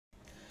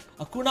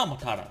Hakuna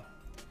Matata.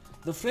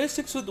 The phrase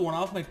sticks with one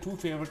of my two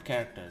favorite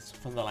characters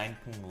from the Lion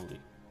King movie.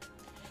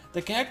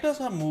 The characters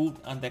are moved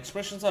and the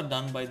expressions are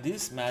done by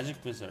these magic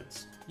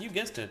wizards. You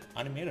guessed it,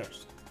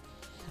 animators.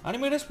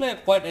 Animators play a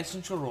quite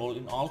essential role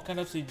in all kind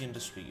of CG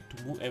industry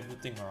to move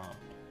everything around.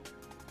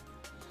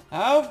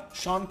 I have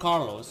Sean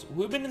Carlos,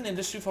 who has been in the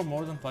industry for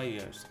more than 5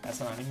 years as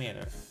an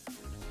animator.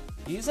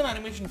 He is an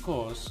animation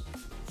course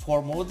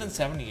for more than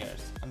 7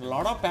 years and a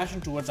lot of passion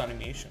towards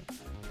animation.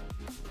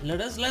 Let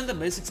us learn the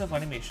basics of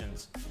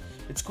animations.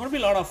 It's going to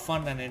be a lot of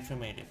fun and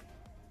informative.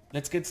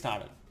 Let's get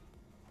started.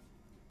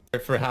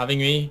 For having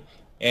me,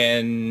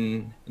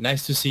 and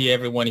nice to see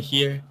everyone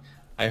here.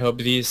 I hope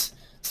this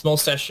small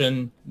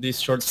session, this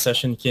short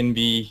session can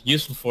be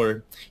useful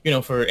for,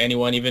 for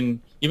anyone,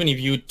 even if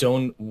you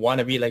don't want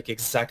to be like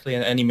exactly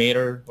an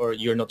animator or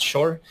you're not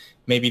sure.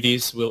 Maybe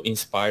this will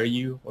inspire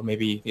you, or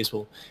maybe this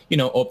will,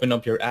 open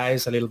up your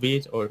eyes a little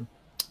bit, or,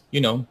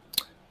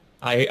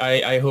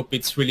 I hope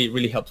it's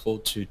really helpful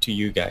to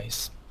you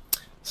guys.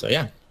 So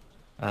yeah,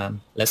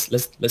 let's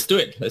do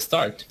it. Let's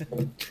start.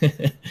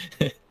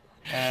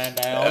 And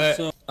I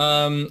also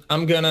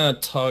I'm gonna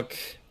talk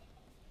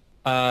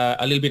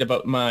a little bit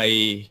about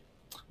my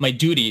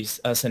duties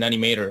as an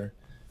animator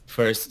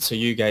first, so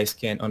you guys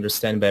can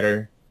understand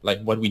better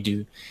like what we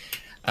do.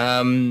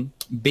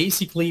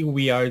 Basically,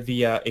 we are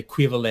the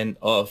equivalent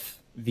of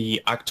the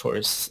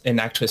actors and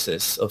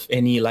actresses of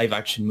any live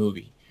action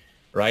movie,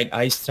 right?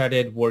 I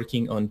started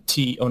working on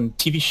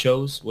TV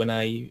shows when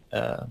I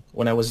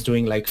was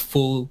doing like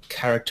full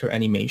character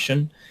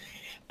animation,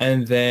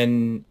 and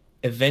then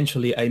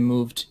eventually I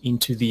moved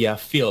into the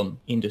film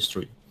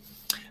industry.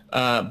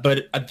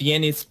 But at the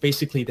end, it's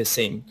basically the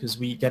same, because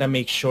we gotta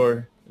make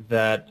sure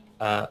that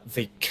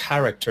the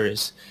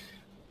characters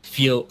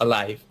feel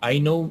alive. I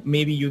know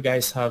maybe you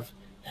guys have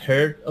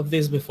heard of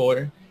this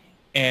before,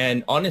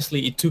 and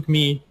honestly, it took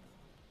me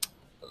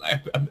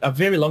a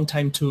very long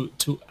time to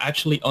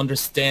actually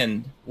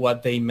understand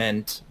what they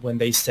meant when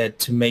they said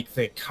to make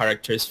the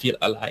characters feel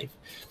alive.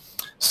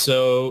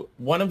 So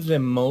one of the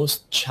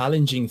most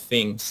challenging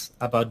things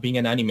about being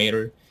an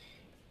animator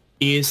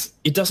is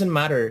it doesn't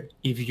matter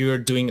if you're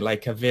doing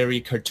like a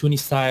very cartoony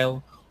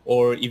style,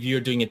 or if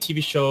you're doing a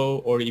TV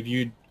show, or if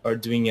you are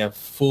doing a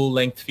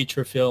full-length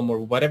feature film, or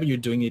whatever you're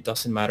doing, it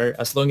doesn't matter.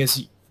 As long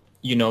as,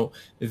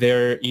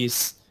 there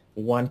is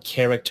one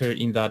character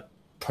in that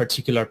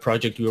particular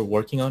project you're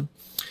working on,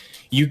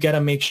 you gotta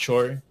make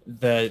sure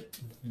that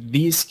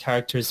these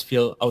characters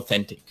feel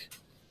authentic.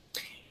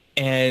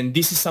 And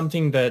this is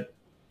something that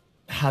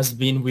has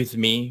been with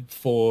me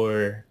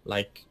for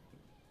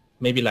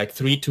maybe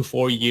 3 to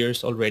 4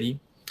 years already.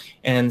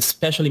 And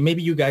especially,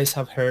 maybe you guys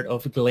have heard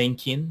of Glenn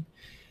Keane.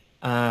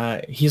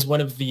 He's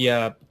one of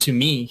the, to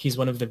me, he's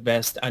one of the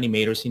best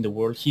animators in the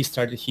world. He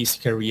started his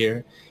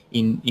career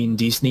in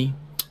Disney.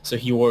 So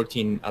he worked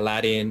in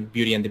Aladdin,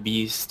 Beauty and the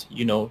Beast,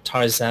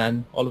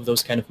 Tarzan, all of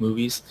those kind of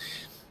movies.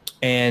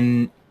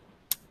 And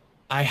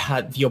I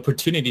had the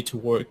opportunity to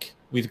work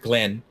with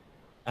Glenn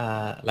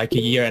like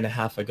a year and a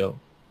half ago.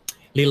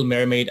 Little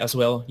Mermaid as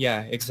well.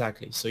 Yeah,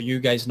 exactly. So you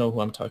guys know who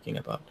I'm talking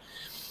about.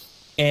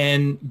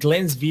 And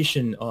Glenn's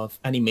vision of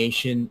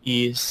animation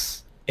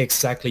is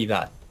exactly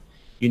that,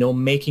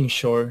 making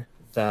sure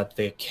that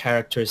the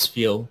characters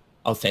feel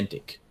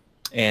authentic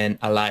and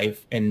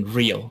alive and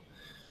real.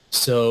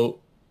 So,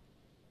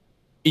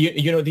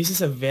 this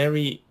is a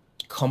very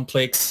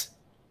complex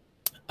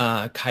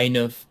kind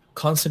of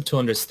concept to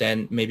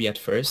understand maybe at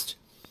first,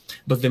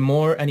 but the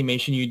more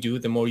animation you do,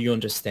 the more you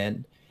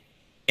understand.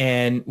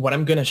 And what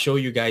I'm going to show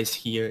you guys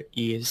here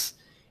is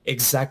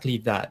exactly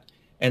that.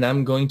 And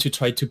I'm going to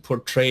try to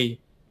portray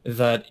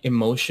that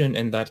emotion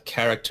and that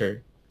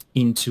character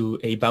into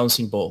a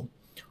bouncing ball.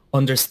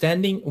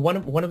 Understanding one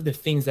of the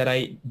things that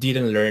I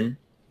didn't learn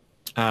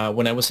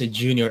when I was a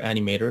junior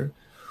animator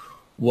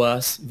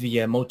was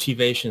the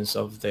motivations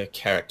of the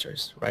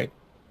characters, right?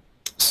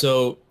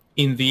 So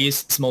in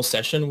this small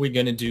session, we're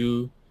going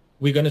to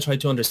try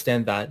to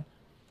understand that,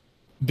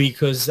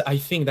 because I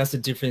think that's the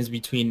difference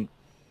between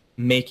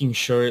making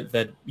sure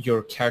that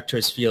your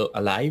characters feel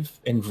alive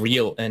and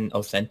real and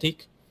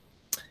authentic,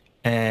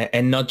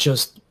 and not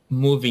just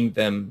moving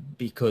them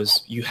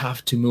because you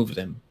have to move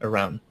them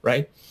around,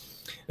 right?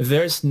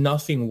 There's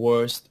nothing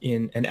worse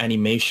in an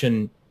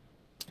animation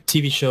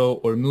TV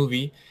show or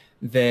movie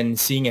than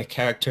seeing a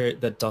character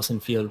that doesn't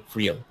feel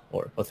real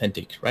or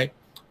authentic, right?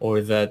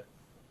 Or that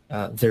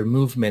their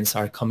movements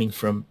are coming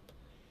from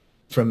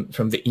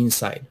the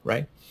inside,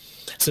 right?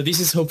 So this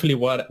is hopefully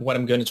what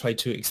I'm going to try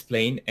to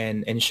explain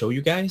and show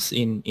you guys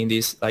in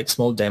this like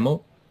small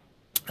demo.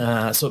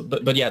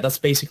 But yeah, that's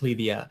basically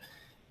the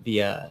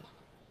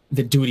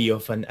duty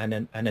of an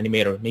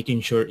animator,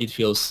 making sure it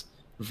feels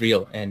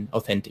real and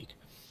authentic,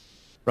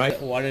 right?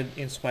 what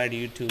inspired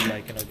you to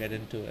get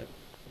into it?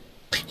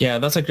 Yeah,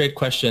 that's a great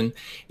question.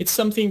 It's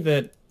something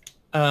that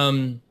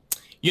when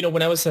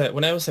I was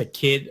a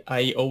kid,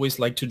 I always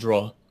liked to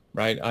draw,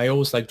 right? I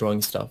always liked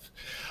drawing stuff.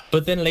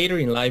 But then later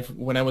in life,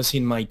 when I was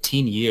in my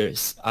teen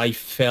years, I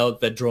felt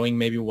that drawing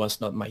maybe was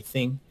not my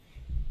thing.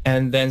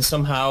 And then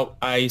somehow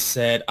I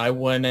said, I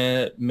want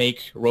to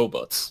make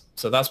robots.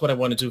 So that's what I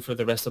want to do for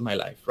the rest of my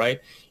life,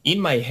 right? In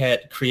my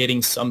head,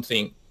 creating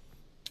something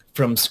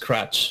from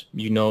scratch,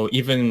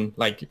 even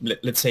like,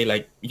 let's say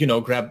like,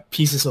 grab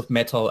pieces of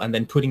metal and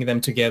then putting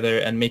them together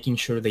and making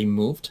sure they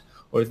moved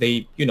or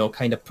they,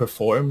 kind of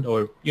performed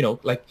or,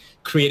 like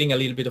creating a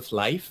little bit of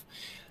life.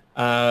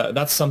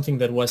 That's something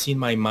that was in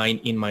my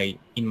mind in my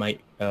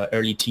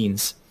early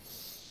teens.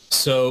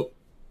 So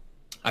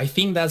I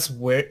think that's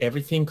where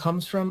everything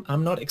comes from.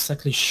 I'm not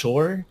exactly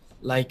sure,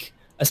 like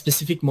a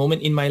specific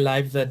moment in my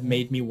life that Mm-hmm.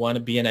 made me want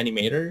to be an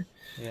animator.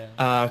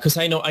 Yeah. Because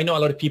I know a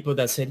lot of people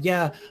that said,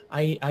 yeah,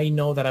 I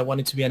know that I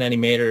wanted to be an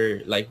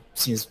animator like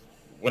since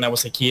when I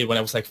was a kid, when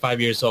I was like 5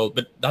 years old,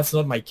 but that's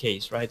not my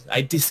case, right?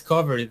 I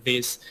discovered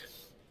this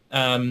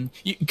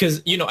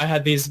because I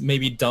had this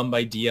maybe dumb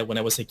idea when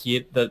I was a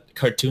kid that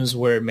cartoons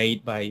were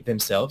made by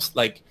themselves.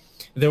 Like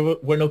there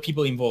were no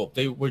people involved.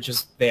 They were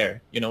just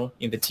there, in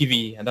the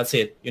TV, and that's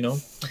it.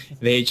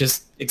 They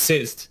just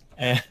exist.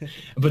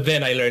 But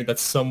then I learned that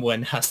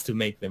someone has to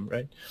make them,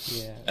 right?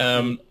 Yeah.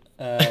 Um,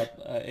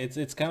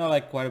 It's kind of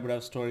like quite a bit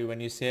of story when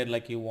you said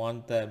like you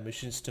want the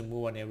machines to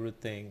move and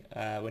everything.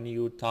 When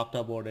you talked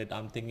about it,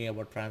 I'm thinking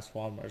about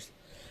Transformers.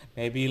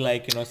 Maybe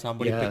like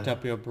somebody picked yeah,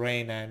 up your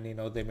brain and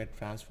they made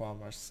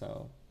Transformers.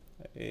 So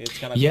it's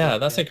kind of yeah, cool.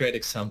 that's Yeah. a great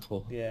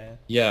example. Yeah.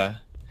 Yeah.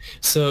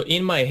 So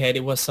in my head,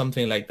 it was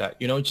something like that,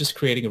 just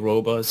creating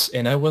robots.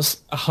 And I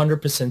was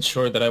 100%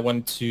 sure that I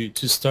wanted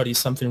to study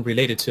something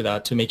related to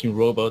that, to making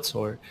robots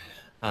or,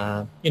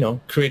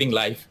 creating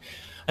life.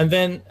 And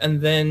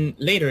then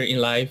later in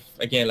life,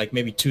 again, like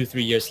maybe 2,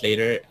 3 years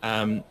later,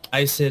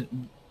 I said,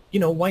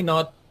 why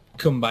not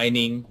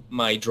combining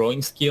my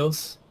drawing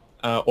skills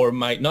or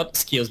my, not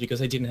skills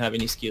because I didn't have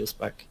any skills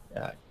back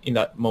in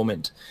that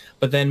moment,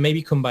 but then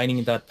maybe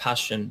combining that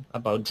passion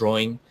about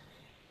drawing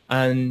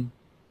and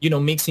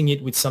mixing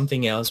it with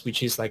something else,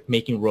 which is like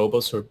making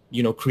robots or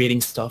creating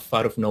stuff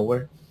out of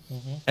nowhere.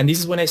 Mm-hmm. And this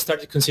is when I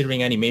started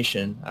considering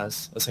animation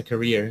as a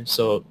career.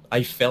 So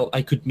I felt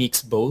I could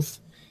mix both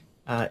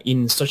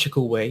in such a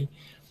cool way.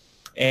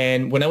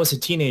 And when I was a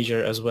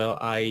teenager as well,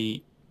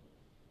 I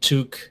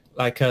took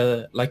like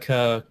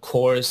a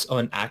course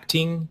on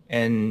acting,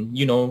 and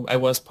I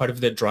was part of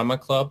the drama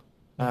club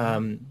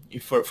Mm-hmm.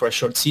 for a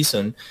short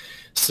season.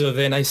 So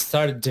then I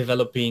started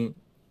developing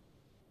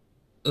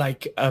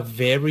like a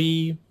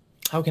very,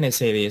 how can I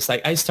say this?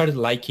 Like I started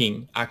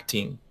liking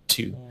acting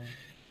too.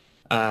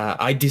 Mm.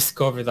 I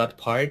discovered that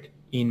part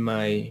in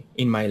my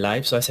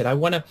life. So I said,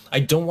 I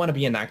don't want to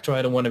be an actor.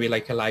 I don't want to be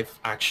like a live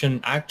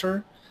action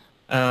actor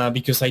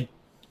because I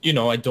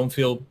don't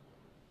feel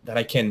that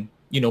I can,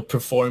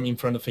 perform in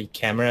front of a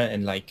camera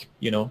and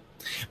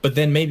but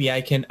then maybe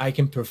I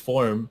can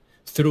perform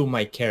through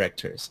my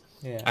characters.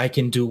 Yeah. I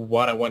can do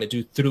what I want to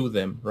do through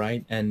them,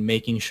 right? And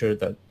making sure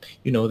that,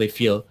 they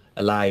feel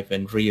alive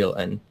and real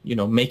and,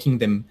 making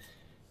them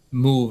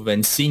move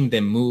and seeing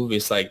them move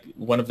is like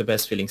one of the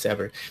best feelings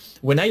ever.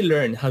 When I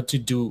learned how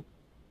to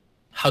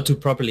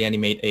properly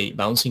animate a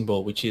bouncing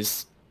ball, which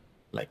is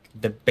like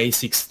the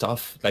basic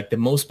stuff, like the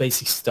most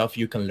basic stuff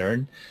you can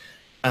learn,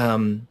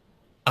 um,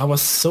 I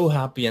was so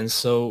happy and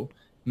so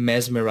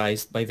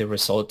mesmerized by the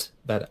result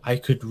that I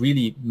could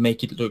really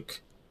make it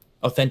look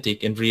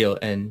authentic and real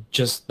and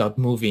just not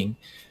moving.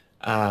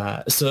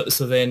 So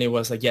then it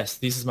was like, yes,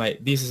 this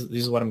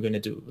is what I'm gonna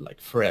do like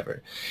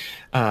forever.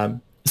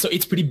 So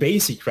it's pretty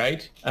basic,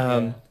 right?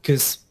 Yeah.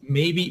 Because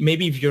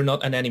maybe if you're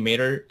not an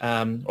animator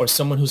or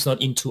someone who's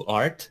not into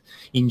art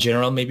in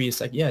general, maybe it's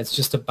like, yeah, it's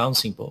just a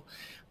bouncing ball.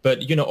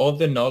 But all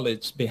the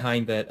knowledge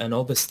behind that and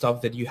all the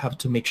stuff that you have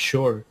to make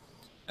sure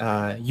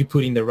you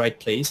put in the right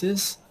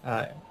places.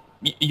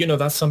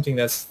 That's something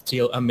that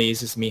still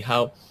amazes me,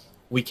 how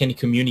we can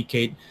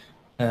communicate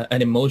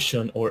an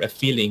emotion or a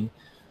feeling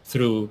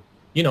through,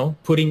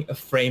 putting a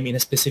frame in a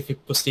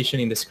specific position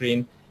in the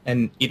screen,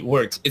 and it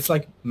works. It's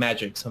like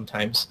magic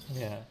sometimes.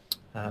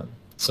 Yeah.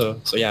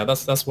 So yeah,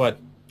 that's what,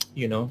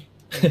 you know,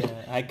 Yeah.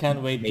 I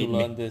can't wait to made me.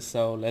 learn this.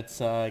 So let's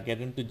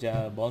get into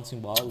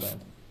bouncing ball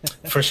then.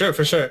 For sure,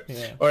 for sure.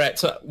 Yeah. All right.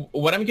 So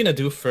what I'm gonna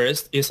do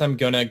first is I'm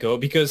gonna go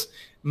because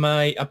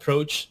my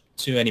approach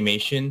to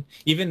animation,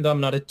 even though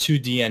I'm not a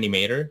 2D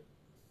animator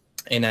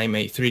and I'm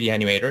a 3D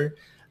animator,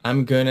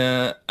 I'm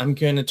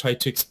gonna try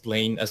to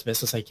explain as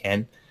best as I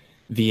can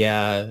the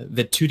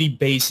 2D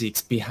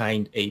basics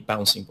behind a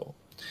bouncing ball.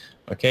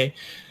 Okay.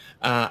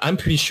 I'm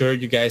pretty sure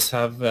you guys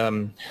have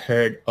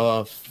heard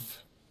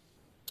of.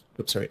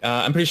 Oops, sorry.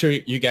 I'm pretty sure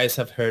you guys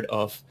have heard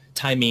of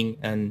timing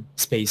and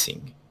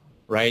spacing,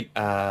 right?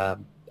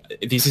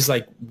 This is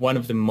like one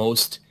of the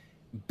most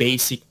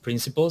basic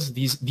principles.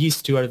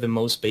 These two are the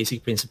most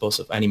basic principles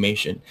of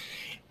animation,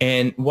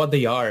 and what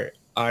they are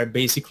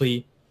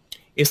basically,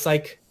 it's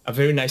like a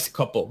very nice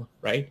couple,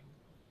 right?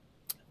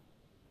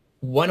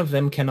 One of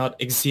them cannot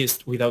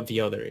exist without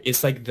the other.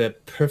 It's like the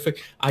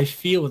perfect, I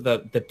feel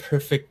that the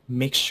perfect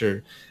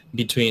mixture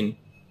between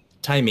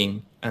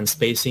timing and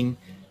spacing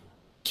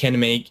can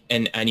make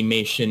an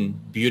animation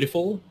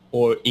beautiful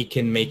or it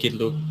can make it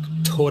look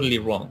totally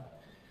wrong.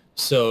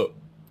 So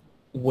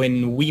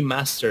when we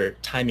master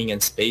timing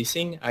and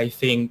spacing, I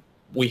think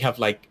we have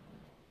like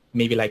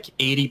maybe like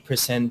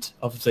 80%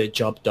 of the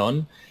job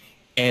done.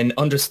 And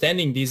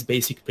understanding these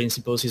basic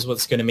principles is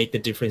what's going to make the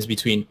difference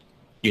between,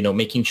 you know,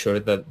 making sure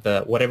that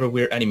the whatever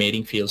we're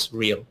animating feels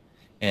real.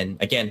 And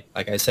again,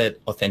 like I said,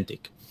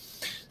 authentic.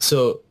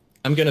 So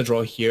I'm going to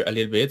draw here a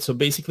little bit. So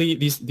basically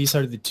these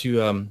are the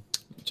two,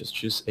 just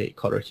choose a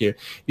color here.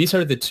 These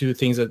are the two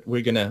things that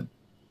we're going to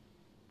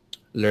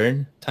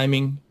learn: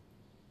 timing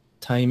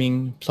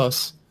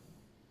plus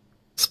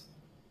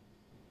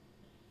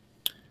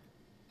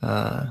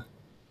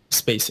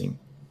spacing.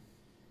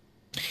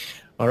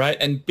 All right,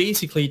 and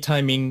basically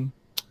timing,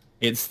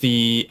 it's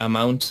the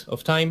amount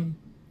of time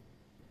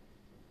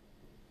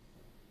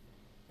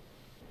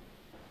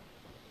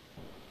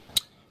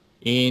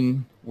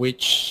in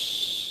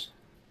which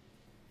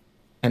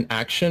an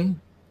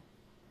action,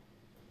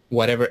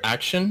 whatever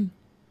action,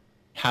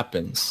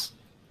 happens.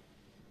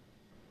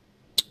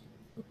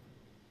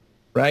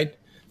 Right?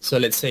 So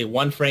let's say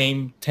 1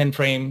 frame, 10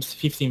 frames,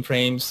 15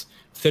 frames,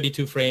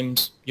 32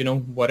 frames, you know,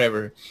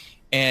 whatever.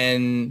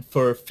 And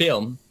for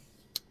film,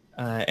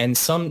 and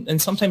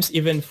sometimes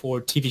even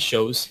for TV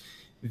shows,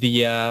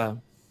 the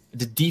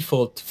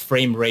default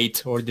frame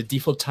rate or the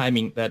default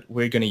timing that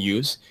we're going to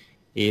use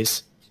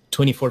is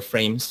 24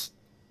 frames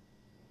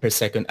per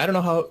second. I don't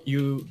know how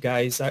you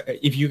guys are,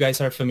 if you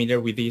guys are familiar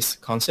with these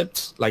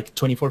concepts, like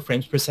 24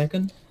 frames per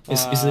second.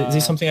 Is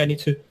this something I need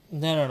to?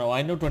 No.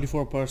 I know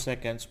 24 per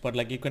seconds, but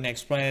like you can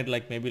explain it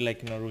like maybe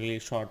like in a really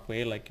short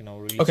way, like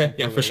really Okay, simple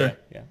yeah, for way. sure.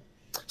 Yeah.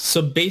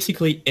 So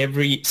basically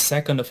every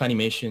second of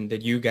animation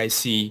that you guys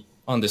see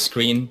on the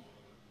screen,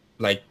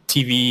 like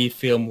TV,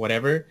 film,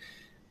 whatever,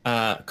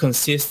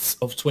 consists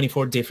of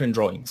 24 different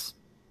drawings.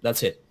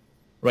 That's it,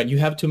 right? You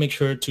have to make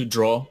sure to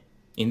draw,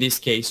 in this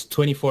case,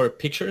 24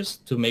 pictures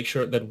to make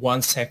sure that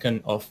 1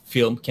 second of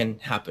film can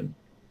happen.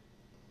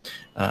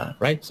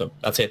 Right? So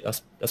that's it.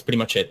 That's pretty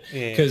much it.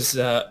 Yeah. Because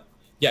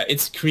yeah,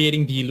 it's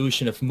creating the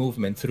illusion of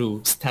movement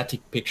through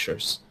static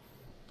pictures.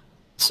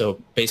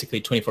 So basically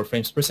 24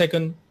 frames per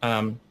second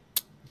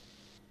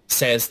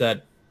says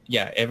that,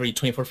 yeah, every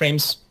 24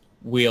 frames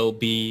will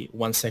be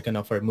 1 second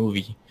of our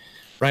movie,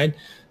 right?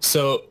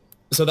 So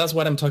that's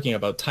what I'm talking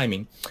about,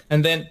 timing.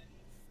 And then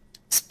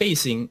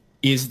spacing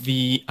is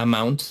the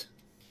amount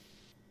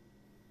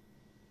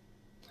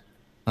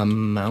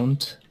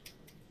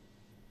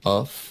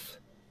of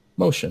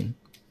motion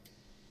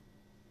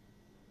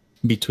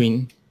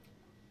between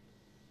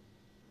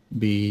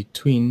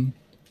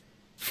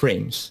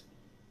frames.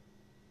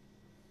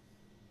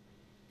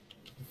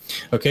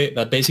 Okay,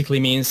 that basically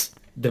means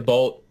the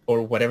ball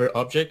or whatever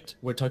object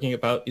we're talking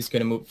about is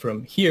going to move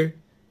from here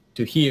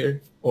to here.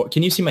 Or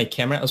can you see my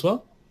camera as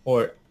well?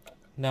 Or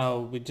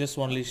No, we just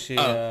only see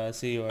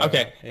your.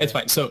 okay, it's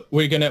fine. So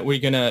we're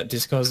gonna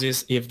discuss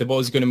this. If the ball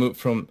is gonna move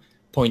from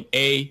point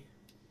A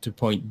to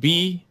point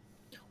B,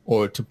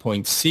 or to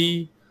point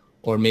C,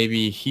 or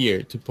maybe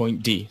here to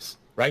point D,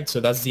 right? So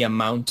that's the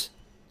amount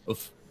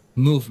of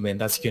movement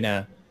that's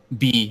gonna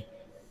be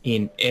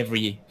in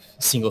every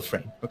single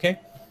frame. Okay.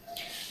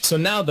 So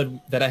now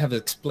that I have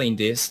explained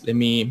this, let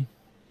me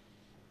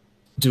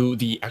do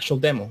the actual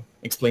demo,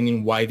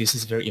 explaining why this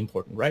is very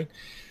important, right?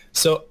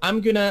 So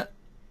I'm gonna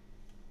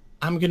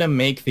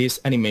make this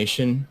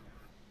animation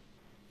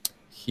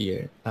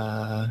here.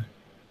 I'm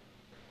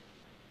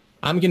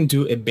gonna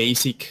do a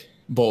basic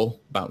ball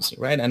bouncing,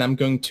 right? And I'm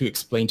going to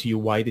explain to you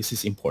why this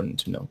is important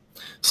to know.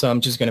 So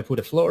I'm just gonna put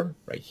a floor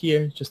right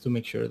here just to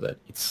make sure that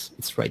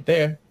it's right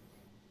there.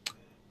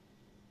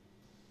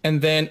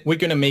 And then we're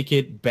gonna make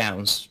it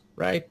bounce,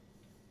 right?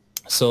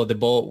 So the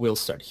ball will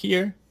start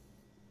here.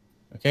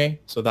 Okay,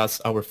 so that's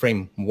our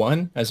frame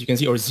 1, as you can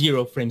see, or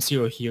 0, frame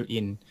 0 here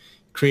in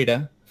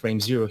Krita, frame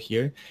 0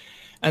 here.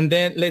 And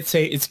then let's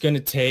say it's going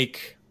to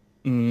take,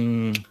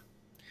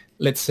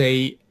 let's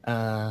say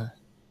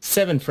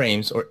 7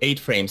 frames or 8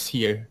 frames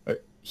here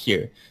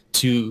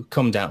to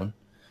come down.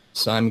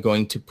 So I'm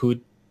going to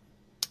put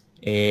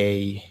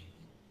a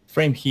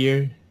frame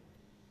here,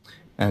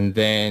 and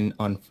then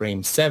on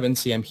frame 7,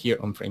 see I'm here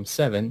on frame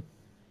 7,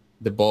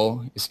 the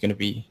ball is going to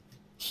be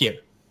here,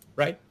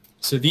 right?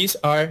 So these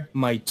are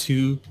my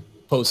 2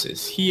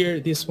 poses here,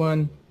 this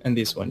one and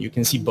this one. You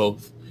can see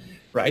both,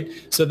 right?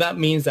 So that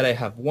means that I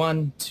have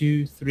 1,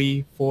 2,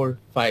 3, 4,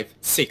 5,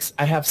 6.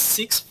 I have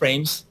 6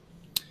 frames,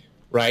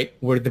 right,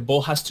 where the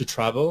ball has to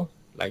travel.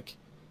 Like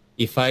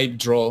if I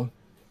draw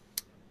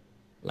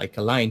like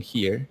a line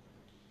here,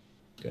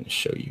 I'm going to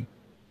show you.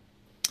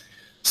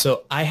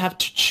 So I have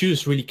to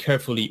choose really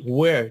carefully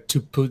where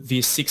to put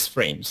these 6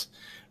 frames,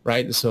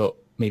 right? So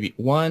maybe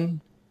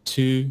 1,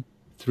 2,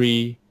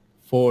 3,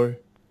 4,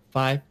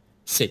 5,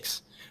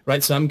 6,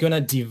 right? So I'm going to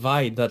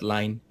divide that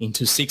line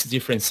into 6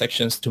 different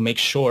sections to make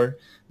sure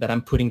that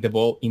I'm putting the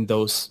ball in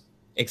those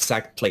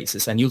exact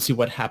places. And you'll see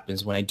what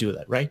happens when I do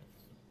that, right?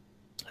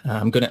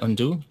 I'm going to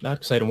undo that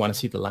because I don't want to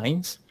see the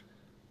lines.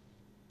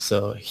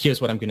 So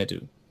here's what I'm going to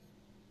do.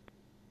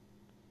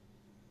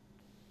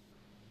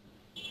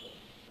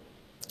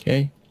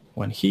 Okay,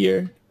 1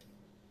 here.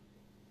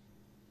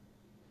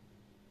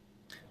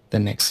 the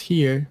next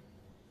here,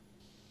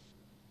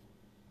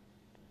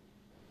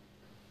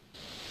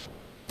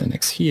 the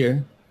next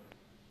here,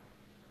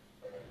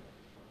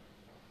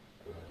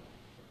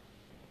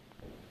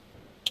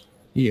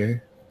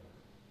 here,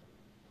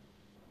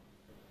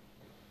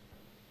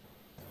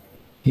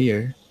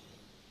 here,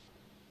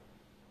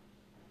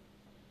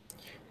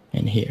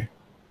 and here.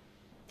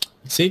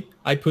 See,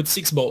 I put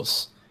 6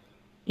 balls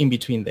in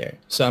between there.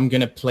 So I'm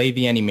going to play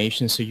the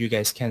animation so you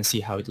guys can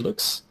see how it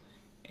looks.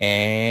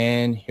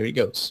 And here it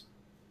goes.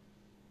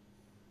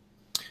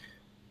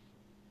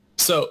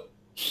 So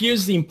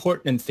here's the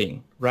important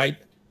thing, right?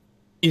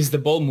 Is the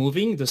ball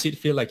moving? Does it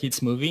feel like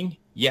it's moving?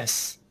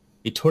 Yes,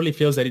 it totally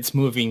feels that it's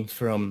moving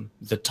from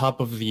the top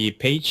of the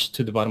page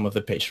to the bottom of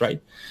the page,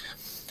 right?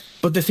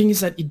 But the thing is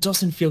that it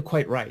doesn't feel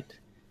quite right,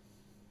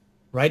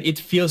 right? It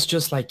feels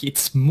just like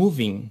it's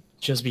moving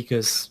just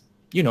because,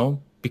 you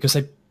know, because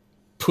I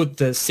put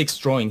the 6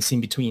 drawings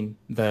in between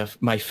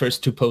my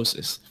first 2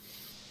 poses.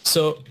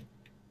 So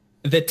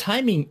the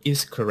timing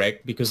is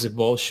correct because the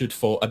ball should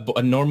fall,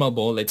 a normal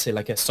ball, let's say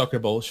like a soccer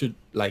ball, should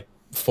like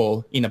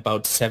fall in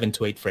about 7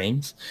 to 8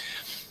 frames.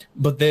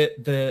 But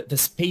the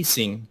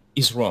spacing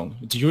is wrong.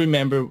 Do you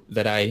remember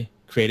that I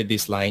created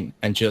this line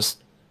and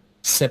just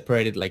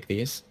separated like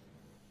this?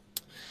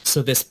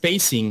 So the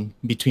spacing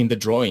between the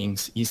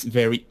drawings is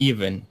very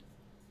even,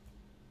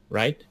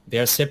 right? They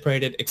are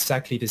separated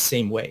exactly the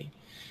same way.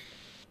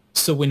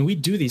 So when we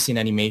do this in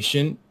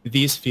animation,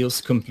 this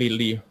feels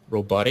completely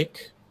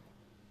robotic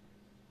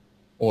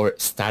or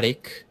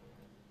static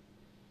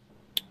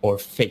or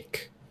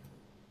fake.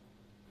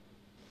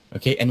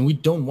 Okay, and we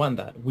don't want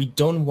that. We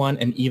don't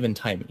want an even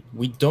timing.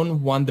 We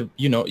don't want the,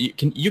 you know,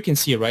 you can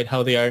see, right,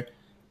 how they are,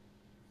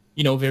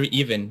 you know, very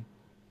even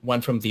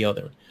one from the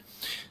other.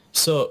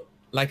 So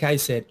like I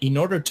said, in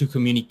order to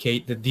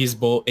communicate that this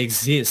ball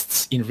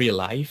exists in real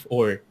life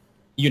or,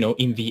 you know,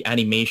 in the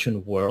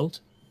animation world,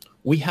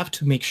 we have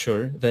to make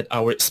sure that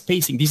our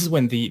spacing, this is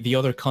when the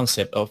other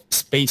concept of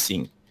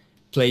spacing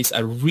plays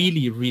a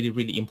really, really,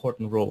 really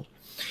important role.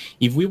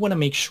 If we want to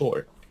make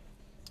sure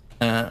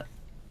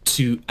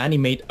to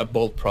animate a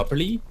ball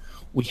properly,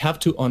 we have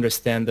to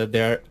understand that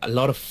there are a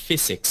lot of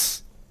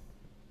physics,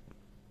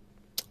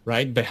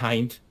 right,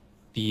 behind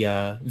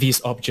the this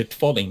object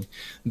falling.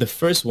 The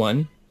first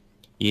one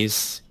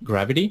is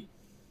gravity,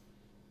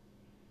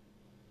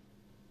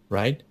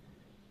 right?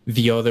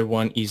 The other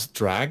one is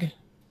drag.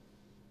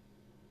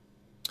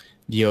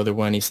 The other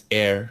one is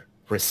air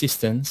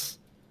resistance.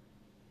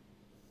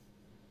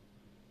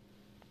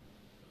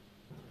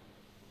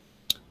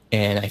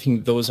 And I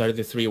think those are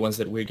the 3 ones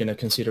that we're going to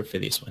consider for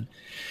this one.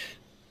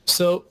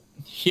 So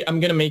here, I'm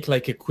going to make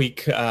like a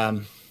quick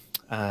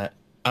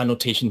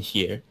annotation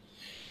here.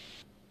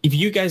 If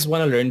you guys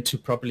want to learn to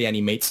properly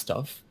animate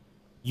stuff,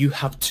 you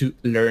have to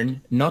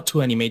learn not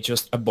to animate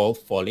just a ball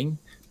falling,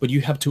 but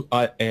you have to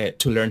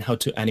learn how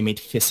to animate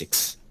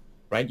physics,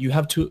 right? You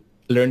have to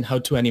learn how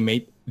to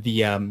animate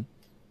the,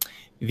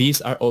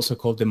 these are also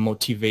called the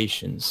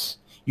motivations.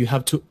 You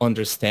have to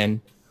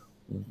understand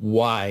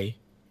why.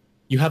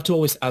 You have to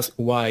always ask,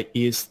 why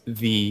is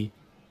the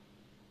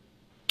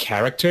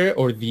character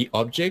or the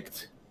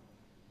object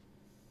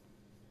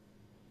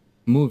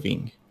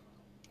moving?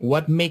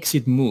 What makes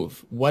it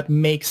move? What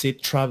makes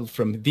it travel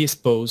from this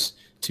pose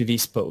to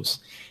this pose?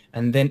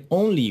 And then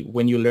only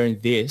when you learn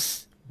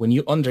this, when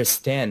you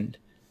understand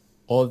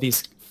all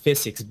these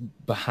physics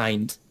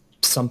behind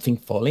something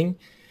falling,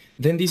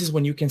 then this is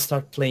when you can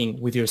start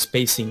playing with your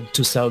spacing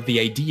to sell the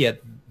idea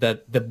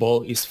that the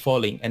ball is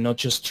falling and not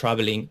just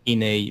traveling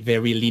in a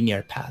very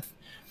linear path.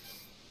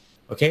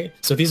 Okay,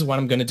 so this is what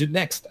I'm gonna do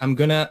next. I'm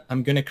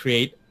gonna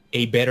create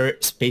a better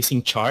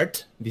spacing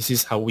chart. This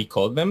is how we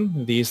call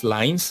them. These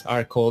lines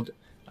are called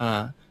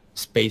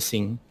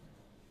spacing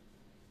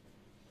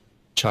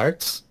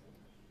charts.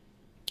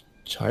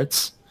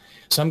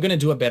 So I'm gonna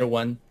do a better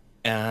one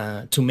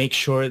to make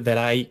sure that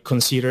I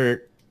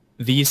consider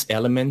these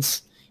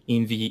elements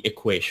in the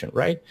equation,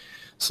 right?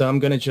 So I'm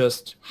gonna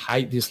just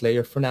hide this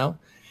layer for now,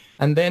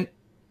 and then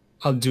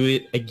I'll do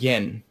it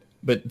again,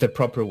 but the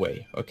proper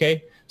way,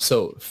 okay?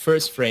 So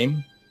first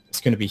frame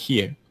is gonna be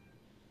here,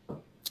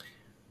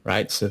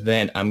 right? So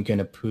then I'm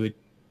gonna put,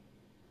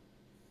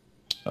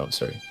 oh,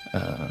 sorry.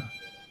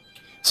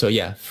 So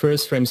yeah,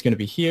 first frame is gonna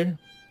be here,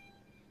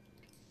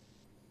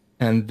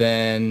 and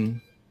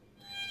then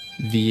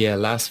the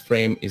last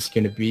frame is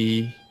gonna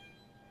be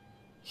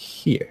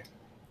here.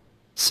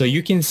 So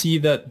you can see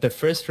that the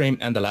first frame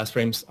and the last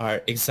frames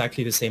are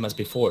exactly the same as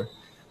before,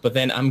 but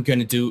then I'm going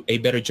to do a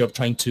better job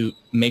trying to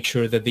make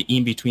sure that the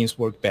in-betweens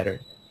work better.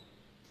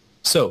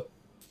 So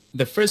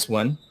the first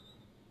one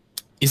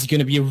is going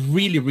to be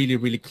really, really,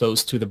 really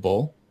close to the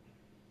ball.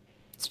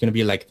 It's going to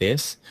be like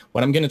this.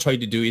 What I'm going to try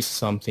to do is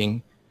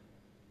something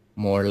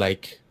more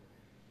like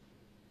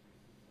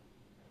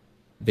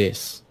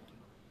this,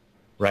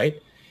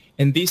 right?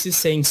 And this is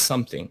saying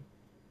something,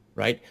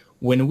 right?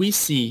 When we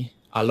see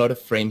a lot of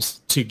frames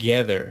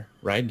together,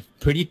 right,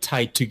 pretty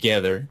tight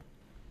together,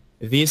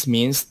 this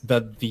means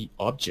that the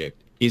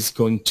object is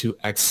going to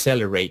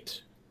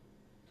accelerate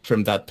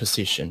from that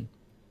position,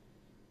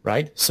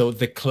 right? So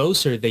the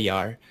closer they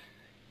are,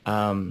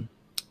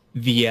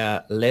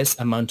 the less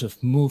amount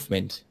of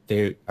movement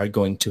they are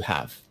going to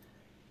have.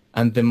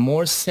 And the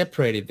more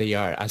separated they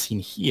are, as in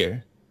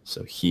here,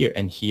 so here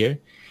and here,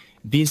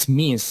 this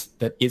means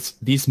that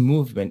this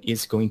movement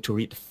is going to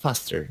read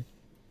faster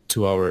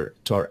to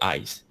our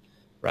eyes,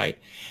 right?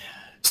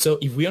 So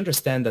if we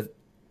understand that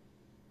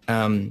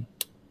an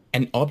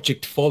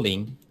object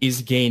falling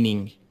is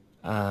gaining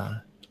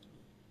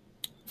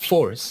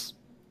force,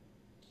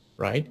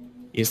 right?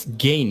 Is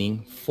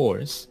gaining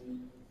force.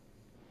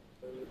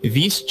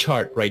 This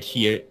chart right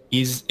here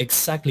is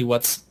exactly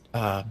what's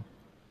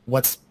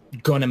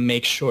gonna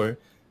make sure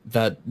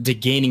that the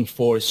gaining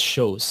force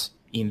shows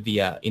in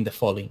the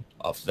falling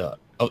of the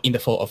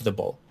fall of the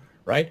ball,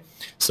 right?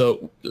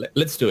 So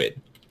let's do it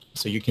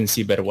so you can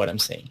see better what I'm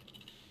saying.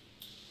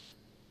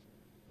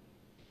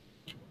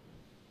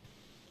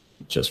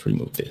 Just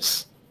remove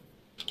this.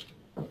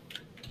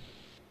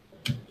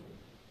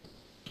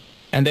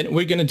 And then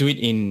we're gonna do it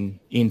in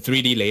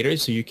 3D later,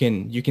 so you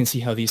can see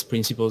how these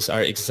principles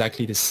are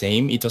exactly the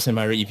same. It doesn't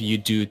matter if you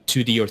do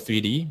 2D or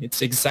 3D,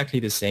 it's exactly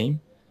the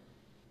same.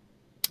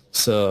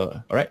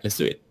 So, all right, let's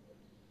do it.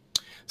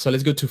 So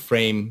let's go to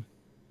frame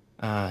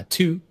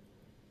 2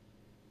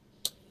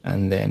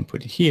 and then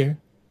put it here.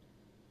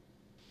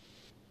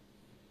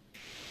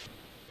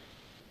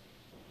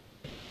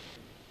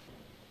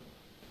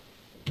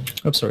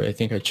 I'm sorry, I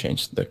think I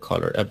changed the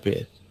color a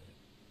bit.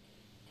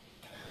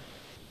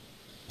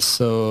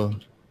 So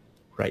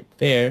right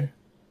there,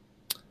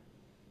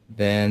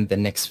 then the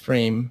next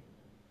frame,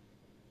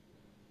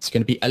 it's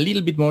going to be a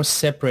little bit more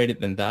separated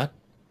than that.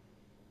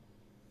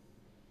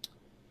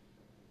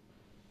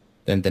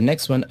 Then the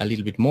next one, a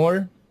little bit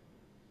more.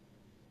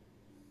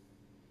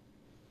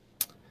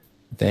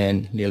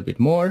 Then a little bit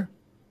more.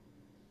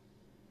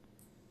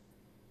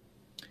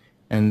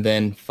 And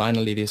then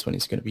finally, this one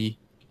is going to be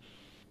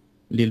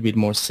a little bit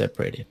more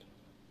separated.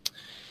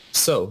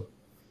 So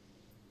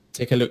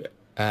take a look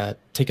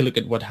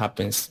at what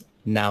happens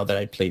now that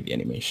I play the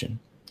animation.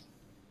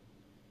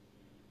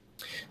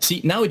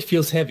 See, now it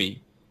feels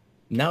heavy.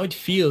 Now it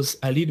feels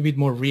a little bit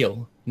more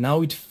real.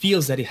 Now it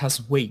feels that it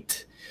has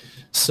weight.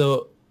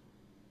 So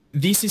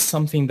this is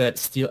something that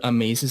still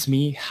amazes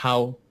me,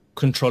 how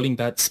controlling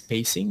that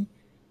spacing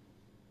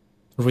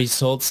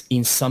results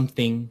in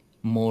something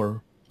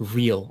more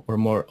real or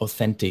more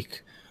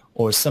authentic,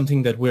 or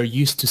something that we're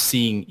used to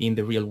seeing in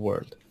the real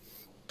world.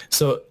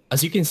 So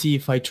as you can see,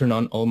 if I turn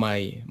on all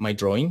my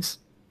drawings,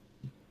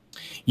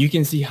 you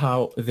can see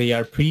how they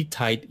are pretty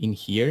tight in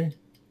here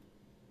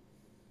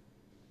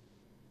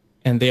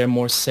and they are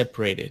more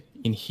separated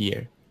in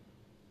here.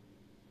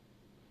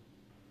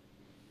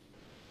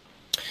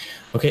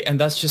 Okay, and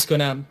that's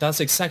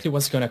exactly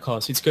what's gonna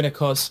cause. It's gonna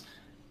cause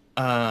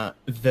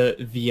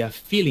the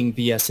feeling,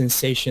 the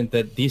sensation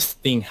that this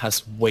thing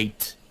has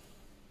weight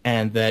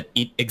and that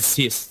it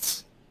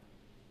exists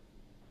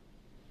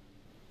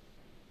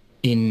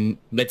in,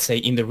 let's say,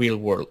 in the real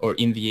world or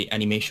in the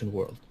animation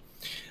world.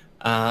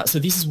 So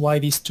this is why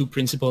these two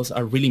principles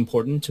are really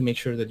important, to make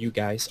sure that you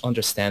guys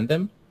understand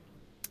them,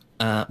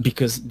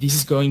 because this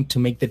is going to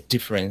make the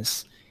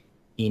difference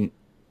in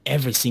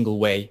every single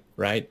way,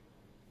 right?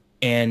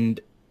 And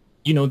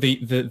you know,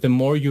 the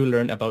more you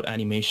learn about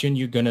animation,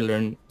 you're gonna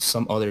learn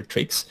some other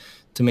tricks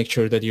to make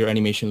sure that your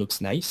animation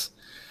looks nice.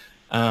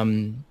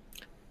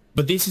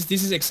 But this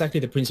is exactly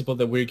the principle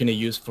that we're gonna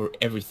use for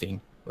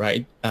everything,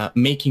 right?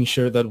 Making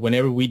sure that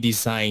whenever we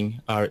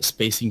design our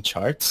spacing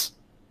charts,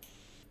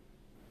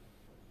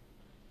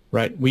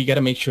 right, we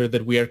gotta make sure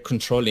that we are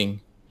controlling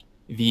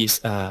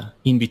these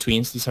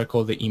in-betweens. These are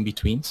called the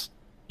in-betweens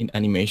in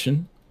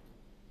animation,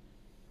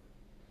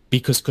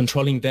 because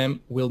controlling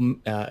them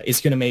is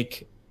gonna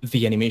make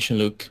the animation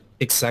look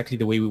exactly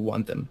the way we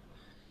want them,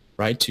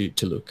 right,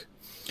 to look.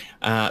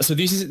 So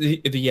this is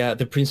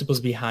the principles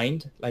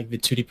behind, like the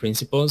 2D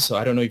principles. So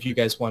I don't know if you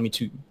guys want me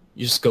to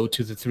just go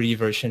to the 3D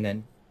version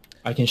and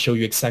I can show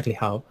you exactly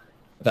how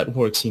that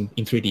works in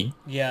 3D.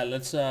 Yeah,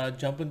 let's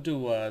jump into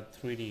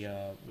 3D.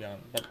 Yeah,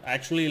 but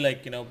actually,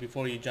 like, you know,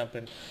 before you jump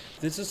in,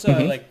 this is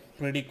like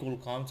pretty cool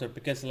concept,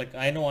 because like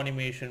I know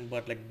animation,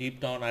 but like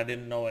deep down I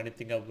didn't know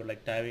anything about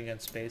like timing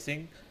and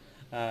spacing.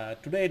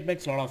 Today it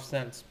makes a lot of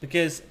sense,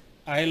 because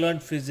I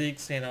learned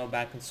physics, you know,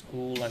 back in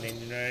school and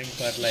engineering,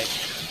 but like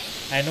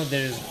I know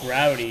there is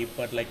gravity,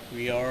 but like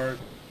we are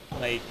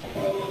like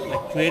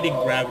creating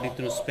gravity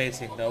through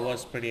spacing. That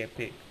was pretty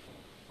epic.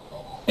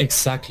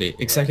 Exactly.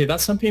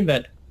 That's something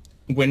that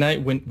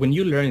when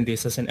you learn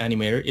this as an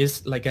animator,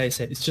 is, like I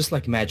said, it's just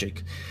like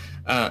magic.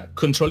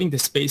 Controlling the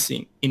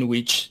spacing in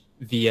which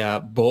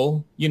the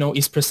ball, you know,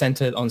 is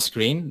presented on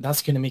screen,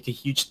 that's going to make a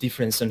huge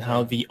difference on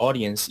how the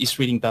audience is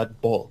reading that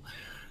ball,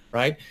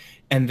 right?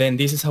 And then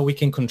this is how we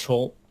can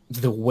control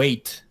the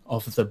weight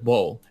of the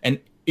ball. And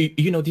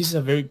you know, this is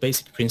a very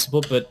basic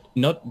principle, but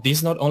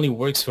this not only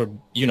works for,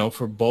 you know,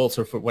 for balls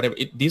or for whatever.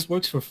 This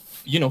works for,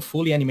 you know,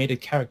 fully animated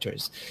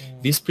characters.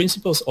 These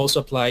principles also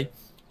apply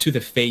to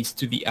the face,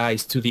 to the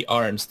eyes, to the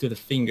arms, to the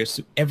fingers,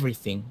 to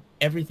everything.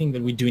 Everything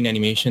that we do in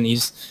animation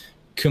is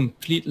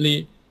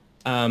completely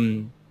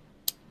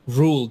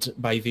ruled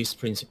by these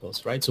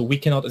principles, right? So we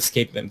cannot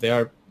escape them. They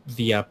are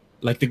the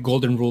like the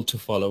golden rule to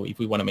follow if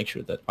we want to make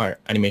sure that our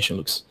animation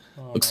looks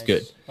Nice.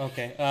 good.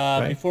 Okay.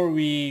 Right? Before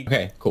we...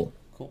 Okay, cool.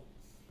 Cool.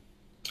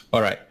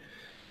 All right.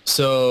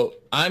 So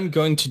I'm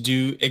going to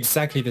do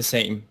exactly the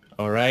same.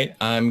 All right.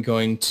 I'm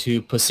going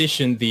to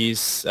position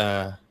this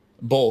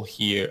ball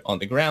here on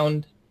the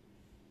ground,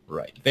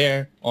 right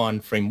there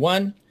on frame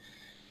 1.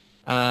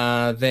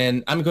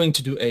 Then I'm going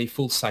to do a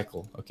full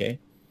cycle. Okay.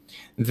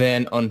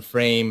 Then on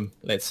frame,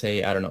 let's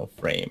say, I don't know,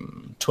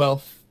 frame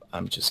 12,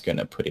 I'm just going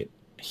to put it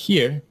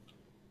here,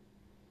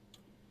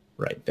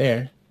 right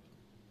there.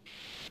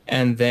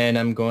 And then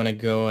I'm going to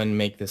go and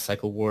make the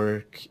cycle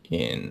work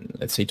in,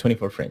 let's say,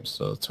 24 frames.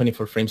 So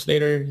 24 frames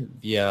later,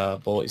 the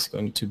ball is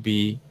going to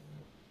be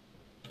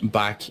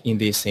back in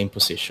the same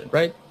position,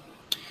 right?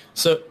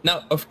 So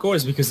now, of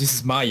course, because this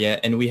is Maya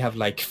and we have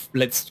like,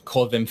 let's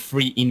call them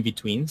free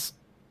in-betweens.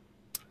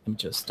 Let me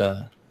just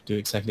do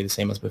exactly the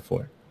same as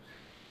before.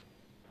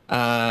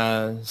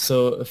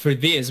 So for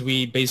this,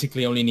 we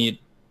basically only need,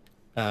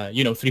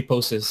 3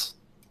 poses,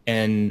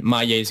 and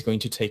Maya is going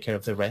to take care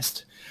of the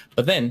rest.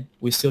 But then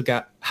we still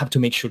have to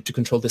make sure to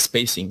control the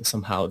spacing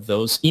somehow.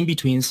 Those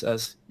in-betweens,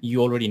 as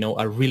you already know,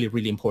 are really,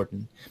 really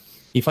important.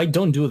 If I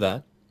don't do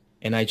that,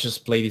 and I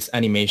just play this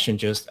animation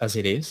just as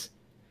it is,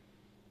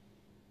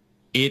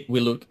 it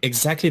will look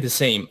exactly the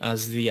same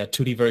as the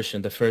 2D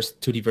version, the first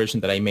 2D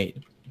version that I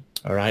made.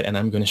 All right, and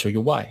I'm going to show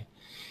you why.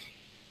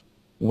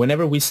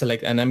 Whenever we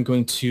select, and I'm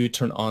going to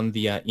turn on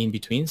the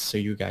in-betweens so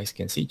you guys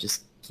can see.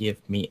 Just give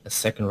me a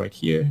second right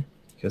here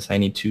because I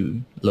need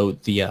to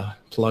load the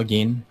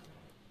plugin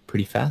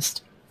pretty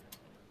fast.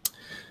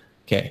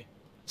 Okay,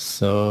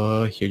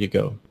 so here you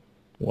go.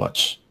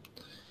 Watch.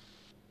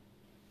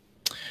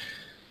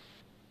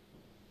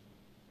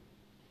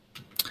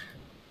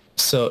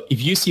 So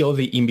if you see all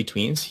the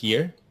in-betweens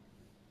here,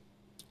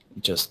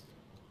 just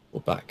go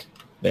back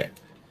there.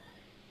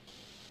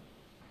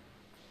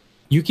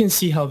 You can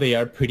see how they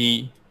are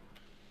pretty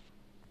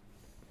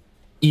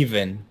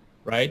even,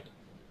 right?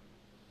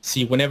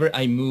 See, whenever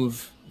I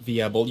move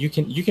the ball, you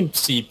can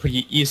see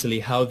pretty easily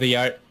how they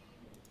are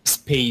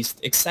spaced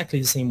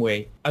exactly the same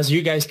way. As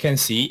you guys can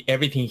see,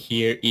 everything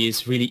here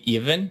is really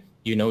even.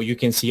 You know, you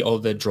can see all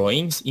the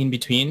drawings in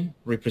between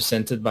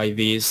represented by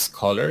these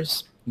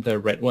colors, the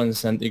red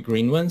ones and the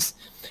green ones.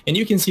 And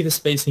you can see the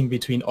spacing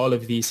between all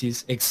of these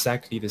is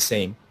exactly the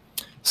same.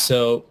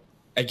 So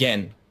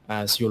again,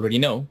 as you already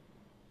know,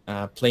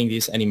 playing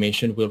this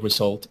animation will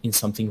result in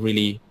something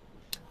really,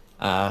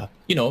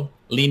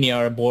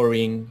 linear,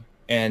 boring,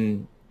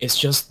 and it's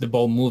just the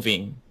ball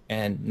moving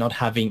and not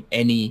having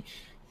any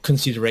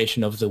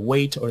consideration of the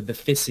weight or the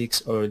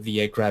physics or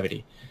the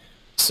gravity.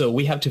 So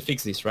we have to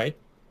fix this, right?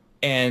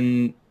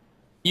 And,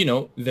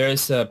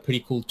 there's a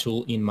pretty cool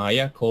tool in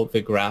Maya called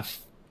the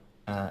graph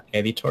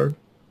editor.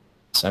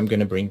 So I'm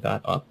going to bring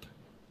that up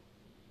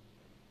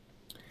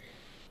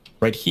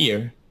right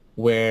here,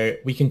 where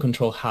we can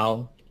control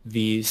how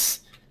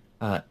these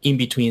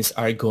in-betweens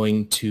are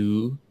going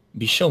to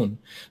be shown.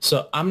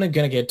 So I'm not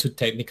going to get too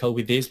technical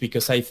with this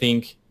because I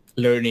think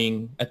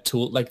learning a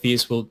tool like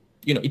this will,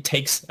 it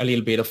takes a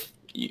little bit of,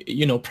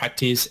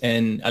 practice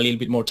and a little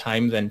bit more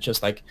time than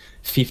just like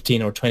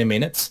 15 or 20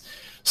 minutes.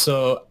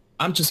 So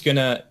I'm just going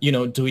to,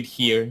 do it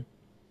here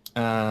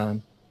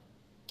to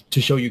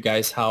show you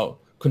guys how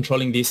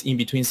controlling these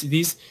in-betweens.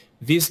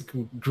 This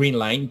green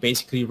line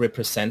basically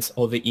represents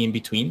all the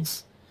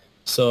in-betweens.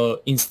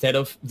 So instead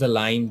of the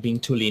line being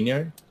too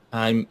linear,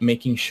 I'm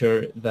making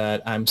sure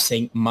that I'm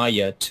saying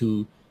Maya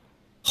to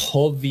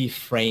hold the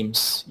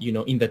frames,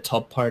 in the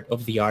top part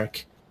of the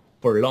arc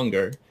for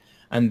longer,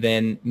 and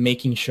then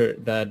making sure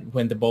that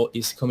when the ball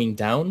is coming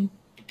down,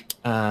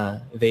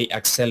 they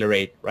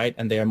accelerate, right?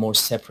 And they are more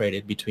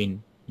separated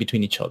between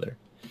each other.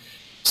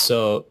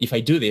 So if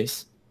I do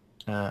this,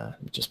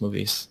 just move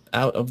this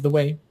out of the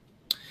way,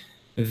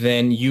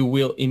 then you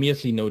will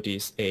immediately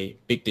notice a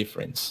big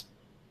difference.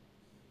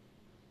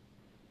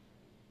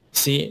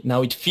 See,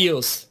 now it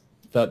feels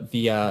that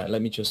the,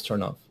 let me just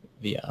turn off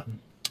the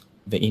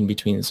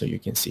in-between so you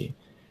can see.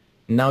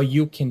 Now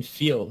you can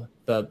feel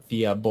that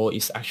the ball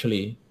is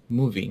actually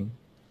moving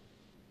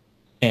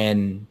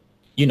and,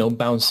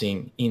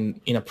 bouncing in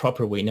a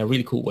proper way, in a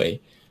really cool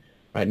way.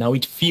 Right now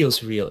it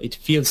feels real, it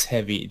feels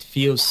heavy, it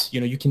feels,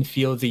 you can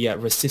feel the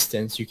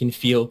resistance, you can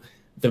feel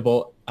the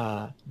ball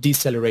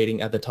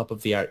decelerating at the top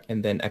of the arc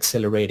and then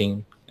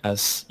accelerating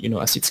as,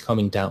 as it's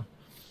coming down.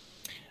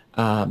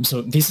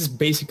 So this is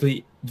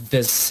basically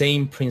the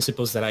same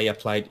principles that I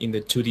applied in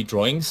the 2D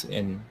drawings,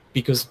 and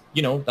because,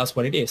 that's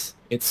what it is.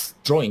 It's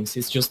drawings.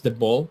 It's just the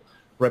ball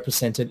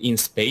represented in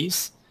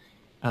space,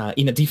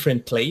 in a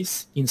different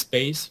place in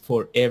space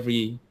for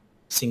every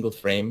single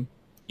frame.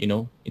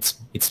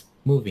 It's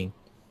moving,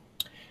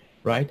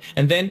 right?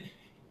 And then,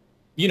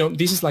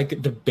 this is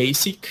like the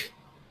basic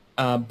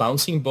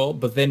bouncing ball,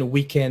 but then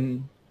we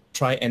can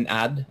try and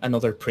add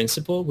another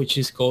principle, which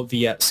is called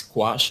the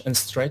squash and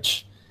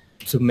stretch,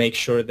 to make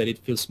sure that it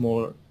feels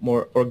more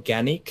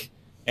organic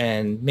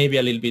and maybe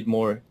a little bit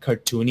more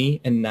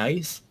cartoony and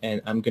nice.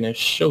 And I'm going to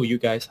show you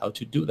guys how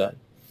to do that.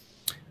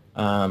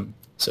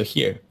 So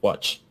here,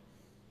 watch.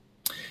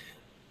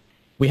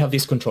 We have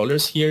these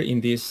controllers here in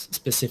this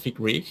specific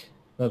rig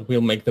that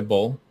will make the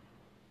ball,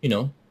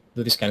 do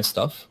this kind of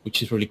stuff,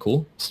 which is really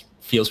cool. It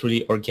feels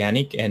really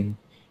organic and,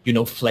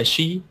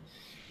 fleshy.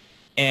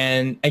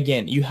 And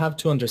again, you have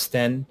to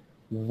understand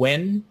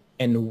when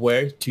and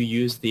where to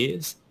use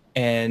this.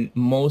 And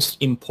most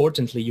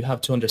importantly, you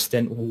have to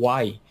understand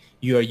why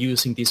you are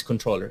using these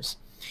controllers.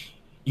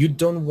 You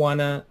don't want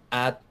to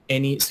add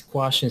any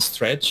squash and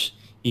stretch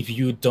if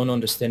you don't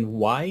understand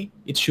why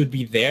it should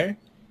be there,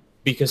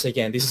 because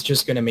again, this is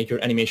just going to make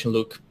your animation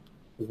look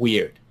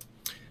weird.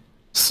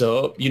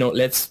 So,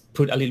 let's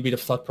put a little bit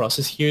of thought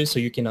process here so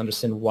you can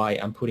understand why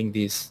I'm putting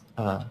these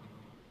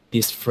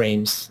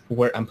frames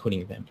where I'm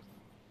putting them.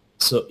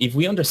 So if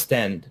we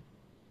understand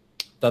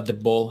that the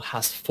ball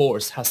has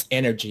force, has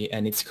energy,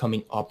 and it's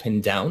coming up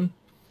and down,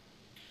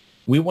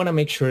 we want to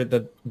make sure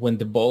that when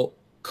the ball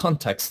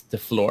contacts the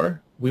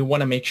floor, we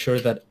want to make sure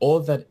that all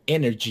that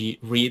energy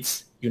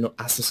reads,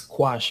 as a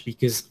squash,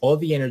 because all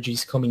the energy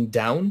is coming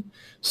down.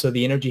 So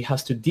the energy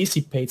has to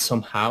dissipate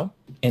somehow,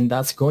 and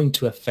that's going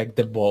to affect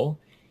the ball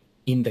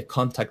in the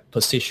contact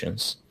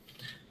positions.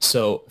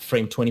 So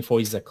frame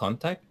 24 is the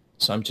contact.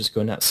 So I'm just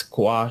going to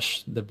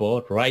squash the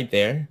ball right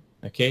there.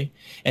 Okay.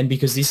 And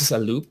because this is a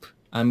loop,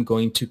 I'm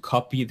going to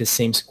copy the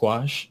same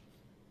squash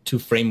to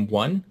frame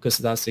 1 because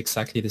that's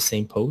exactly the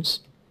same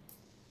pose,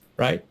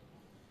 right?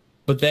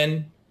 But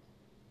then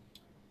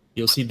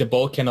you'll see the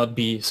ball cannot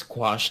be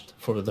squashed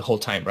for the whole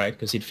time, right?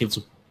 Because it feels,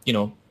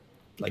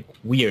 like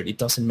weird. It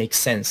doesn't make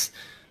sense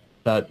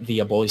that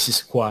the ball is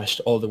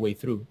squashed all the way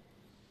through.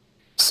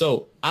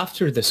 So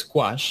after the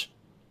squash,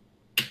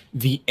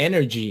 the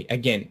energy,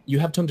 again, you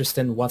have to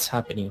understand what's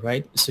happening,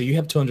 right? So you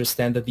have to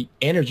understand that the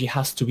energy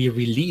has to be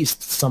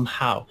released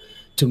somehow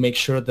to make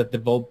sure that the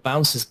ball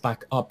bounces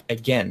back up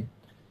again.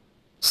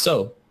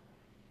 So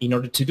in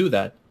order to do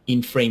that,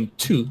 in frame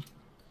 2,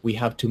 we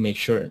have to make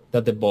sure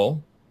that the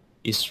ball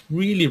is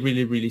really,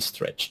 really, really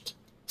stretched.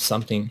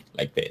 Something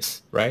like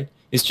this, right?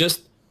 It's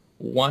just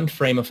one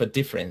frame of a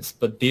difference,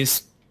 but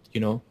this,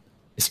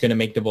 is going to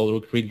make the ball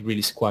look really,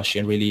 really squashy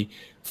and really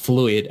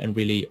fluid and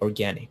really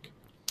organic.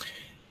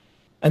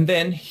 And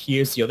then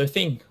here's the other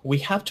thing. We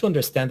have to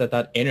understand that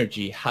that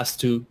energy has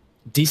to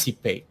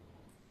dissipate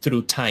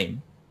through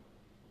time.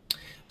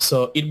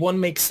 So it won't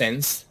make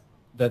sense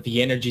that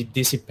the energy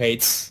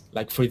dissipates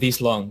like for this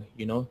long,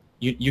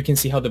 You can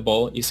see how the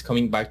ball is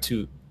coming back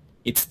to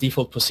its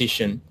default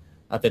position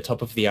at the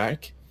top of the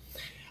arc.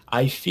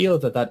 I feel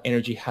that that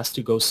energy has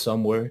to go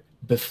somewhere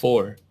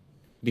before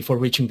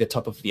reaching the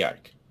top of the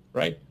arc,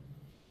 right?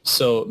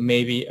 So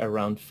maybe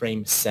around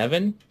frame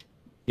 7,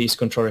 this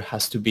controller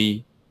has to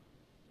be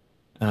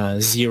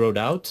zeroed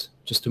out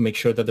just to make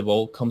sure that the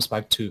ball comes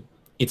back to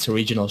its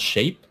original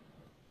shape.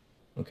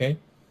 Okay.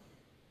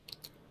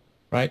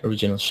 Right.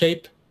 Original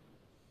shape.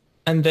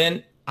 And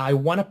then I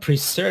want to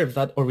preserve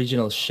that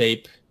original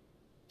shape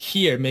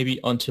here, maybe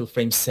until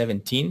frame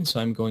 17. So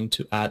I'm going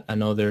to add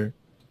another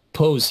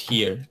pose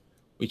here,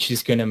 which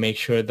is going to make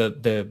sure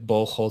that the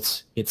ball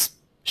holds its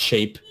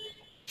shape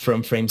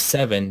from frame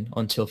 7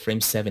 until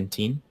frame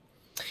 17.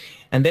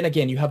 And then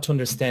again, you have to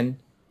understand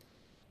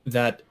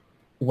that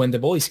when the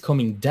ball is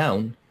coming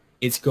down,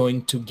 it's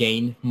going to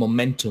gain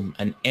momentum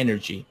and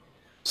energy.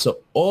 So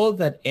all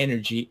that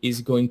energy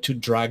is going to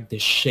drag the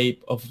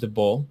shape of the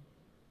ball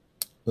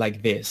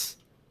like this,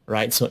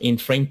 right? So in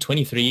frame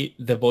 23,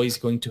 the ball is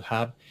going to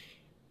have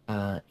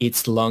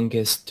its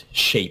longest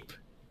shape,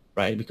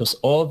 right? Because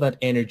all that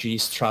energy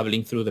is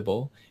traveling through the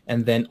ball,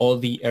 and then all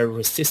the air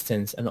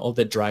resistance and all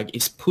the drag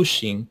is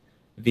pushing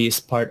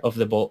this part of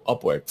the ball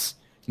upwards,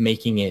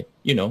 making it,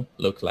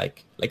 look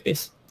like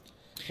this.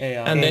 Hey,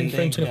 And then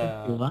frame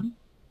Ivan,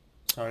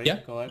 sorry, Yeah.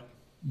 go ahead.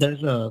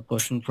 there's a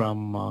question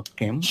from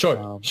Kim.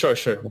 Sure.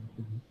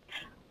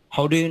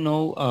 How do you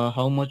know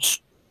how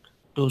much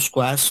to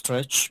squash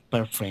stretch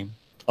per frame?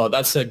 Oh,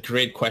 that's a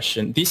great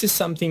question. This is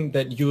something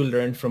that you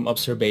learn from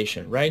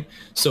observation, right?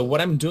 So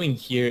what I'm doing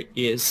here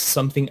is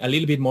something a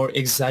little bit more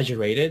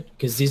exaggerated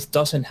because this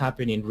doesn't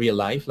happen in real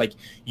life. Like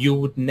you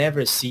would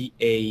never see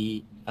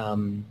a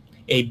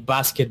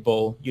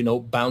basketball,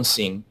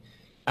 bouncing,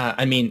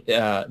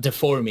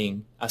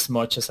 deforming as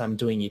much as I'm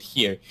doing it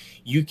here.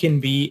 You can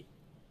be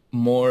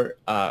more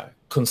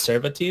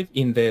conservative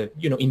in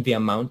the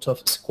amount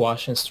of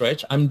squash and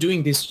stretch. I'm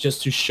doing this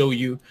just to show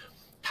you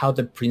how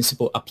the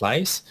principle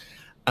applies.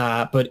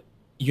 But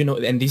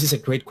and this is a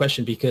great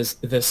question because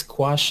the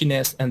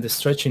squashiness and the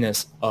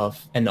stretchiness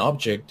of an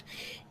object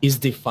is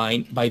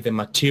defined by the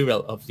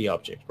material of the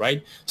object,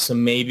 right? So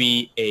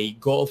maybe a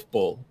golf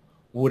ball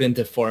wouldn't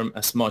deform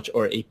as much,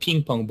 or a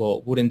ping pong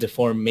ball wouldn't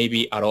deform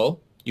maybe at all,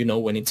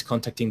 when it's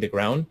contacting the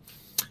ground.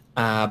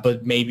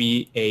 But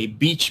maybe a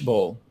beach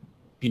ball,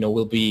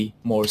 will be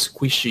more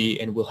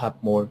squishy and will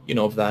have more,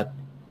 of that,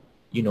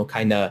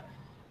 kind of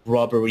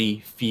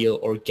rubbery feel,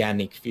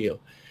 organic feel.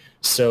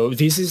 So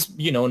this is,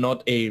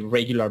 not a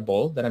regular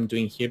ball that I'm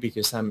doing here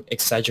because I'm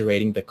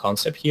exaggerating the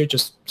concept here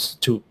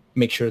just to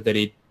make sure that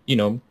it,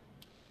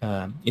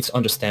 it's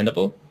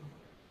understandable.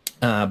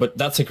 But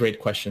that's a great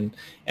question.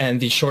 And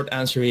the short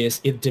answer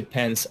is it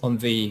depends on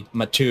the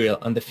material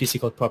and the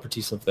physical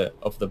properties of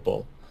the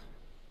ball.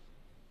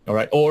 All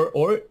right.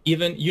 Or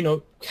even,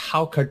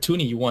 how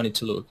cartoony you want it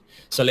to look.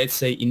 So let's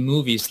say in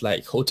movies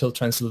like Hotel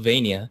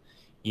Transylvania,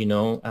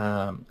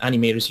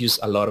 animators use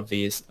a lot of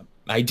these.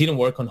 I didn't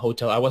work on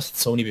Hotel. I was at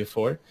Sony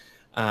before,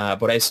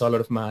 but I saw a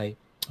lot of my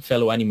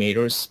fellow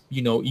animators,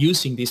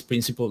 using this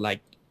principle like,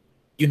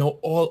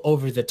 all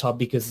over the top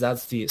because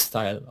that's the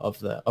style of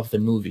the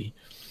movie.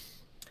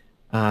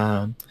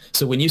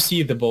 So when you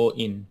see the ball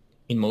in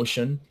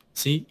motion,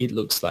 see, it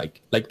looks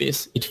like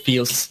this. It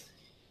feels,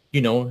 a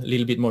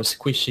little bit more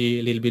squishy,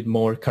 a little bit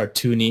more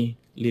cartoony,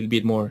 a little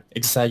bit more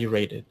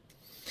exaggerated.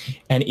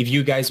 And if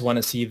you guys want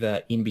to see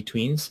the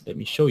in-betweens, let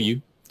me show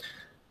you.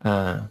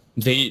 I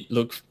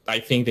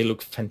think they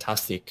look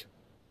fantastic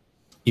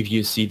if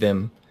you see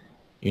them,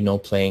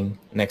 playing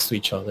next to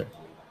each other.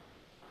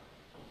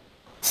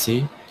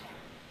 See?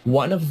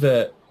 One of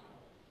the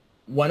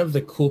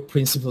cool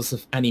principles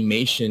of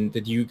animation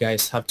that you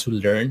guys have to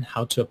learn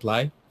how to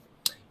apply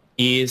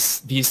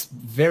is this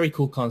very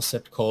cool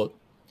concept called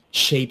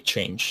shape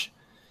change.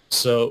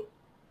 So,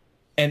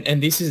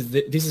 and this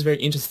is very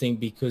interesting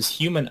because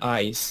human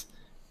eyes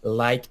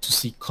like to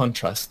see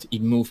contrast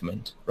in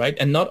movement, right?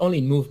 And not only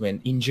in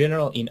movement, in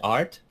general in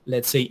art,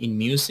 let's say in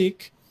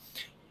music,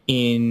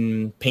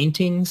 in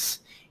paintings,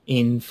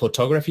 in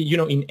photography,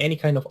 in any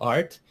kind of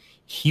art,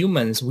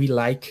 humans, we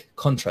like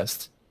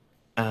contrast.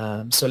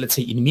 So let's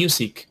say in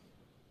music,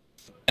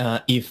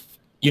 if,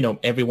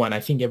 I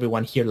think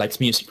everyone here likes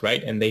music,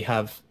 right? And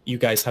you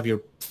guys have your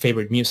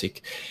favorite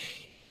music.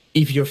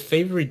 If your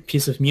favorite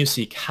piece of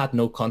music had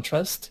no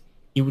contrast,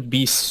 it would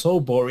be so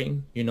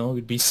boring, it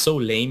would be so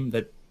lame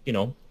that,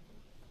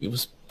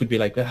 would be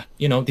like,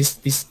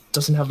 this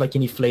doesn't have like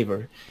any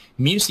flavor.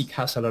 Music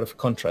has a lot of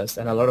contrast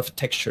and a lot of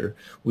texture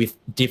with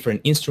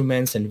different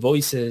instruments and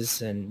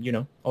voices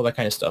and, all that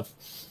kind of stuff.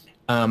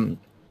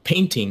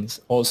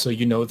 Paintings also,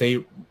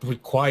 they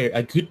require,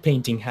 a good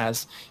painting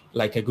has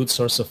like a good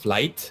source of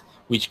light,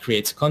 which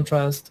creates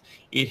contrast.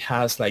 It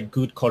has like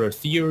good color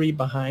theory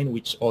behind,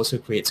 which also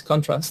creates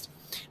contrast.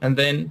 And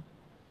then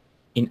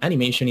in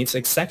animation, it's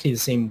exactly the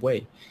same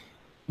way.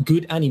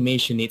 Good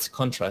animation needs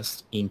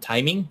contrast in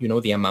timing,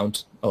 the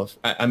amount of,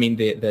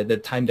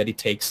 the time that it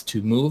takes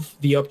to move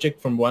the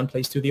object from one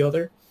place to the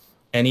other.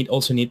 And it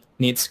also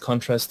needs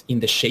contrast in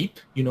the shape,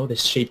 the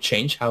shape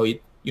change, how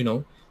it,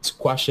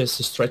 squashes,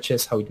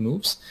 stretches, how it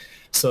moves.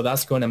 So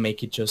that's going to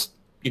make it just,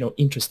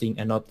 interesting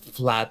and not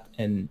flat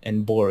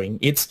and boring.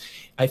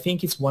 I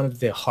think it's one of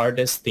the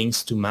hardest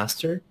things to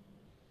master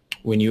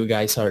when you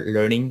guys are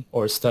learning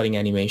or studying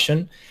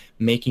animation,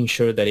 making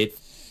sure that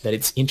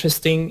it's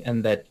interesting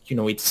and that,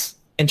 it's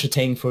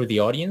entertaining for the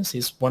audience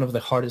is one of the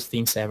hardest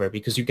things ever,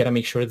 because you got to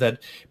make sure that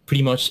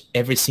pretty much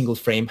every single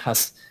frame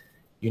has,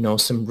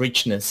 some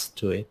richness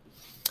to it.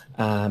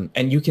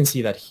 And you can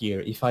see that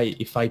here. If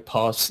I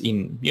pause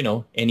in,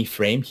 any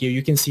frame here,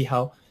 you can see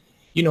how,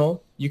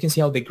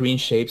 the green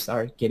shapes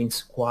are getting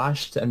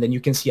squashed, and then you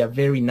can see a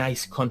very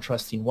nice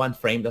contrast in one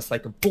frame. That's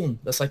like a boom.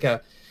 That's like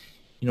a,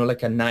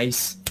 like a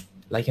nice,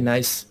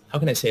 how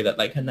can I say that?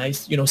 Like a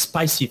nice,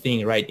 spicy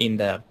thing, right? In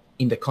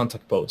the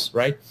contact pose,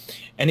 right?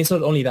 And it's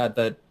not only that,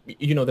 the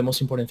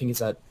most important thing is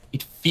that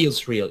it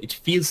feels real. It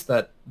feels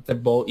that the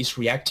ball is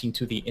reacting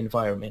to the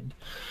environment.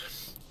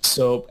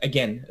 So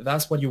again,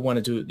 that's what you want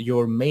to do.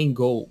 Your main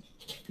goal,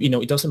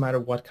 it doesn't matter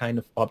what kind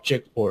of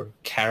object or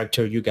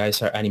character you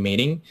guys are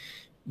animating.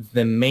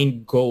 The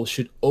main goal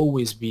should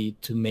always be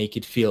to make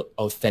it feel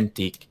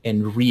authentic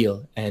and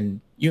real. And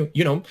you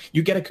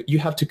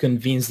have to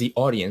convince the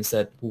audience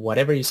that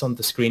whatever is on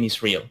the screen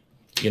is real,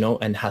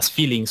 and has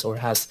feelings or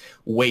has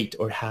weight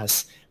or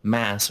has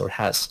mass or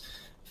has,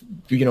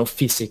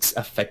 physics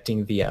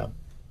affecting the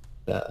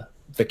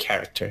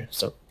character.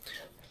 So.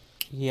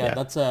 Yeah,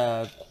 that's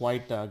a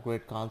quite a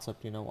great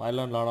concept. I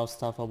learned a lot of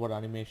stuff about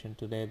animation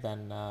today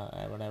than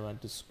when I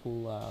went to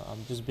school.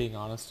 I'm just being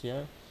honest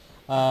here.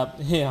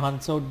 Hey Han,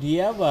 so do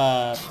you have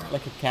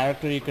like a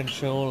character you can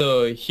show?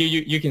 So here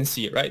you can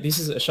see it, right? This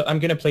is a shot. I'm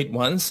gonna play it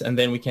once and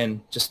then we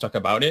can just talk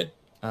about it.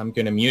 I'm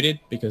gonna mute it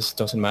because it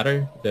doesn't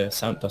matter. The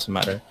sound doesn't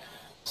matter.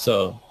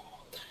 So.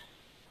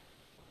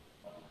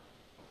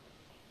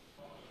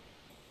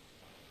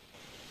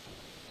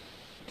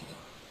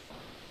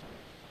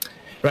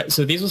 Right,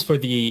 so this was for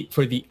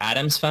the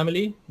Addams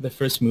Family, the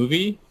first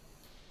movie.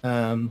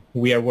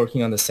 We are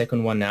working on the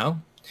second one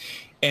now.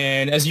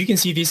 And as you can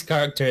see, these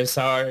characters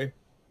are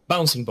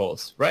bouncing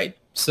balls, right?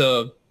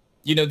 So,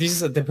 this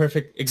is the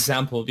perfect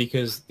example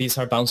because these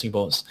are bouncing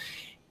balls.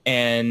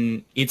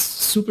 And it's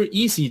super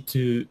easy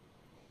to,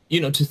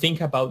 to think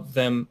about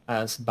them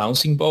as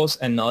bouncing balls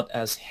and not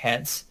as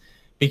heads,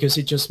 because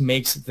it just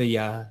makes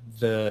the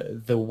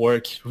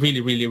work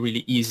really, really,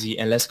 really easy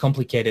and less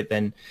complicated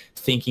than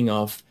thinking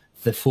of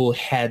the full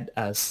head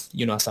as,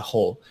 as a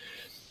whole.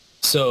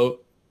 So,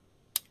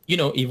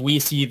 if we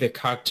see the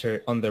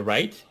character on the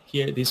right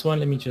here, this one,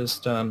 let me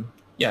just,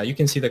 yeah, you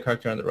can see the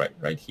character on the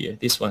right here,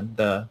 this one,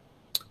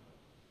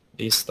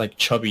 this like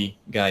chubby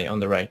guy on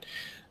the right.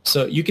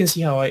 So you can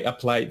see how I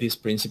apply these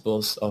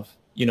principles of,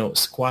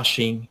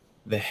 squashing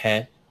the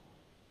head,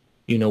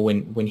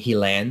 when he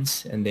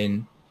lands, and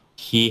then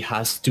he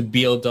has to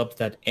build up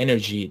that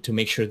energy to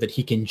make sure that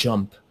he can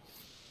jump.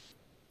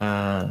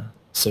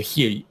 So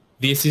here,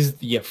 this is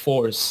the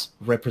force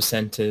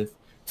represented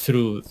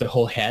through the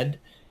whole head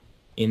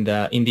in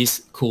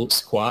this cool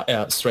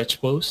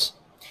stretch pose.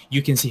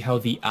 You can see how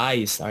the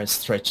eyes are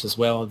stretched as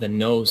well. The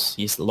nose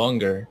is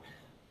longer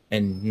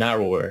and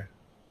narrower,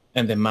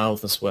 and the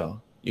mouth as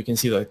well. You can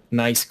see the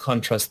nice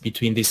contrast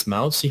between this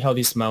mouth. See how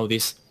this mouth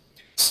is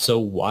so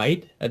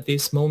wide at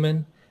this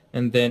moment,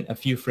 and then a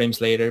few frames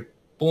later,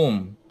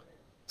 boom,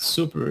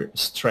 super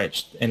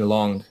stretched and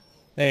long.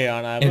 Hey,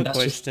 Jan, I have a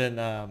question.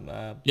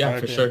 Yeah,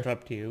 Sorry for to sure.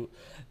 interrupt you.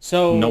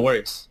 So No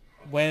worries.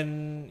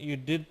 when you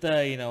did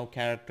the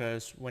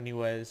characters when he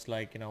was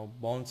like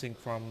bouncing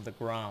from the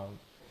ground,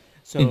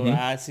 so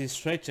as he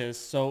stretches,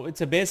 so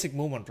it's a basic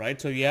movement, right?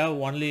 So you have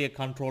only a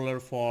controller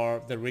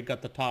for the rig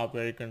at the top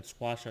where you can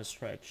squash or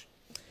stretch.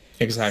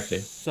 Exactly.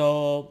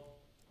 So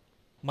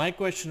my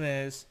question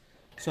is,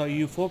 so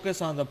you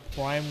focus on the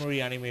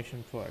primary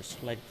animation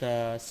first, like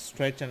the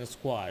stretch and the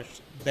squash,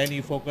 then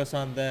you focus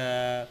on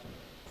the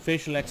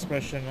facial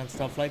expression and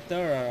stuff like that,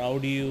 or how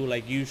do you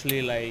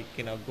usually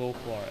go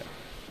for it?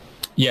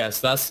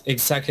 Yes, that's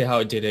exactly how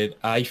I did it.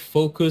 I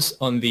focus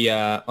on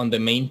the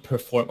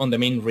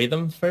main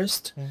rhythm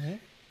first,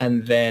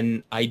 and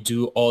then I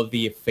do all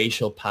the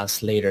facial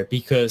pass later,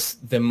 because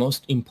the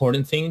most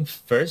important thing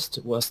first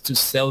was to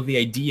sell the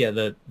idea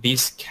that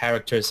these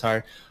characters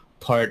are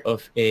part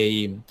of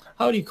a,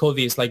 how do you call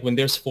this? Like when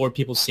there's four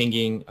people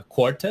singing a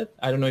quartet.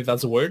 I don't know if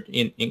that's a word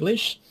in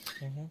English.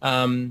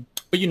 But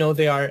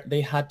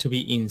they had to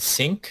be in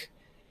sync,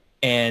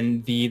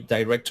 and the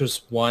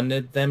directors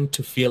wanted them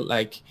to feel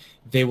like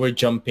they were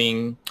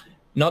jumping,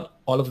 not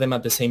all of them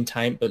at the same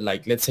time, but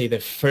like, let's say the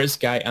first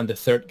guy and the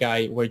third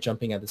guy were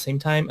jumping at the same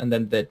time, and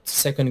then the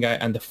second guy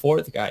and the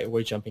fourth guy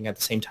were jumping at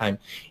the same time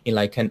in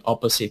like an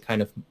opposite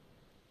kind of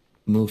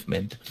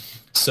movement.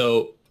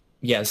 So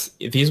yes,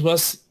 this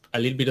was a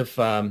little bit of,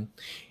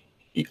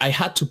 I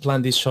had to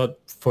plan this shot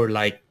for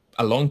like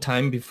a long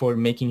time before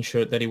making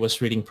sure that it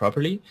was reading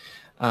properly.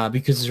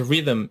 Because the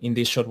rhythm in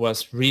this shot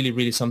was really,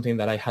 really something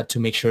that I had to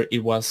make sure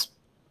it was,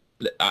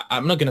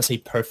 I'm not going to say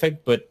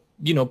perfect, but,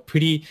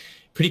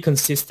 pretty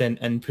consistent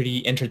and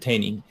pretty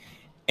entertaining.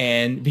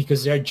 And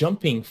because they're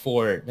jumping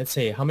for, let's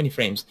say, how many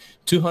frames?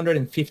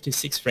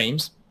 256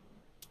 frames.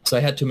 So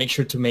I had to make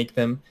sure to make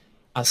them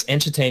as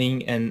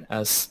entertaining and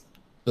as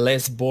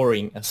less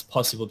boring as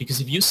possible, because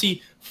if you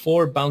see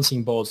four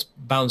bouncing balls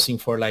bouncing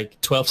for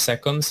like 12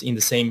 seconds in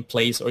the same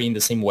place or in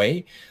the same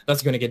way,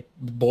 that's going to get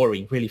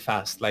boring really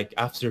fast. Like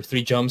after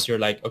 3 jumps, you're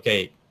like,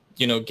 okay,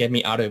 get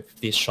me out of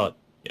this shot.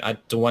 I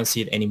don't want to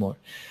see it anymore.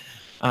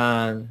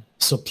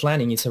 So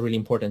planning is a really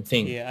important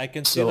thing. Yeah, I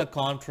can see the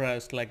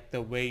contrast, like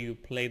the way you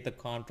played the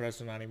contrast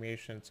in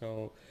animation.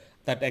 So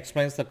that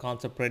explains the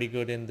concept pretty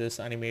good in this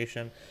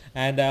animation.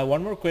 And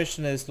one more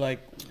question is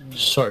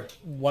sure.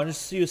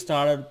 Once you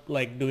started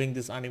doing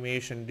this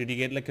animation, did you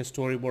get like a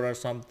storyboard or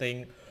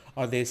something,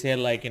 or they say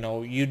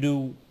you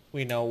do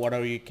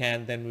whatever you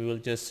can, then we will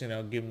just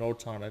give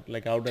notes on it?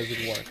 Like, how does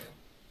it work?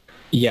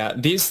 Yeah,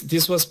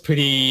 this was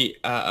pretty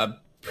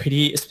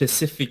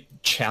specific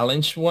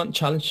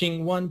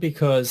challenging one,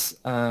 because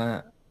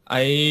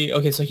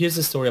okay, so here's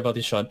the story about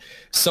this shot.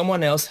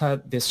 Someone else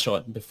had this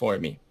shot before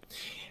me,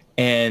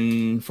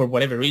 and for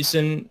whatever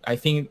reason, I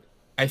think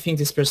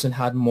this person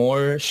had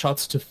more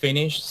shots to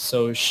finish,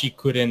 so she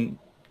couldn't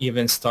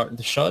even start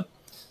the shot.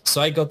 So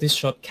I got this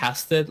shot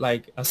casted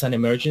like as an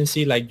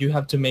emergency, like you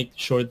have to make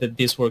sure that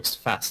this works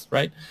fast,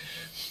 right?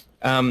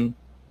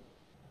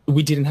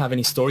 We didn't have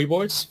any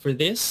storyboards for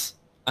this.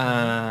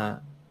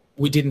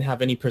 We didn't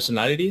have any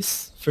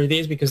personalities for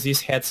this, because these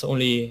heads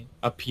only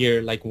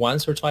appear like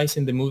once or twice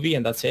in the movie,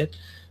 and that's it.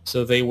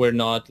 So they were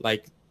not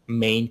like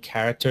main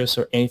characters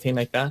or anything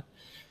like that.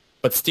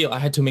 But still, I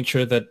had to make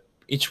sure that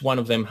each one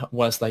of them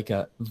was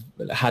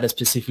had a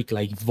specific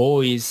like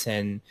voice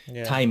and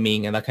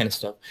timing and that kind of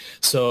stuff.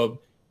 So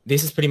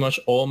this is pretty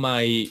much all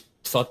my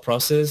thought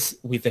process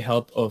with the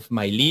help of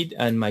my lead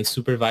and my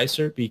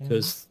supervisor,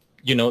 because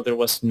there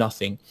was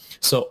nothing.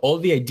 So all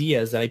the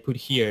ideas that I put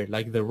here,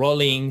 like the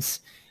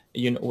rollings,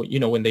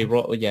 when they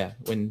roll,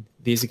 when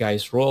these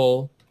guys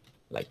roll,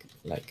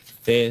 like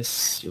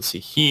this, you'll see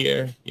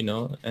here,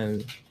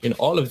 and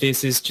all of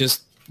this is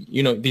just,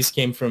 this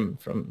came from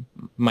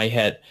my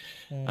head.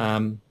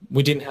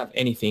 We didn't have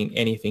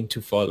anything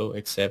to follow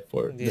except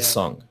for the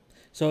song.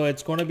 So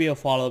it's going to be a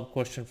follow-up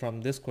question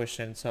from this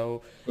question.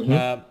 So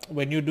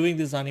when you're doing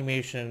this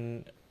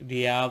animation, do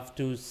you have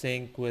to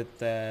sync with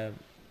the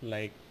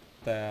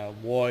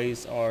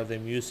voice or the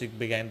music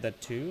behind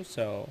that too?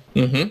 So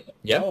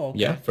Yeah,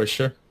 yeah, for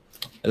sure.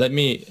 Let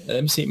me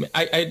see.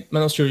 I'm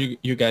not sure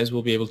you guys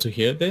will be able to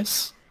hear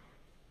this.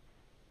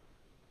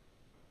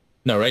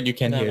 No, right? You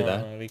can't No, hear no,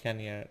 that no, we can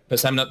hear it.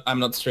 because I'm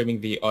not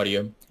streaming the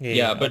audio. Yeah, Yeah,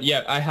 yeah, but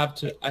yeah, I have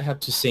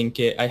to sync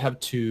it. I have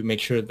to make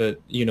sure that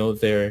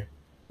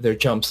their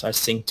jumps are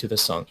synced to the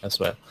song as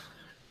well.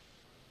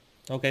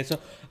 okay.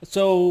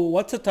 So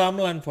what's the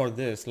timeline for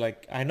this?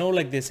 Like, I know,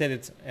 like they said,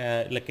 it's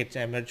like it's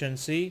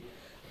emergency,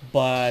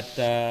 but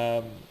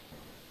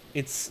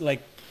it's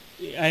like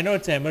I know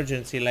it's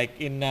emergency. Like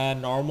in a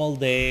normal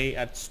day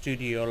at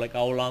studio, like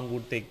how long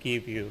would they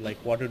give you? Like,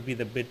 what would be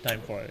the bid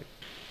time for it?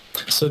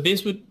 So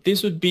this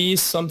would be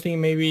something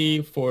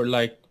maybe for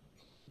like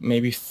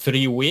maybe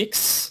 3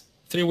 weeks,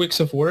 3 weeks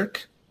of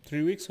work.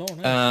 3 weeks? Oh,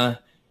 nice. Uh,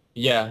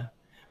 yeah,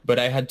 but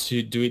I had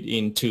to do it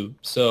in two.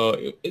 So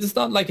it's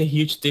not like a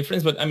huge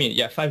difference, but I mean,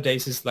 yeah, 5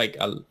 days is like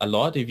a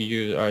lot if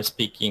you are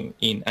speaking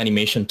in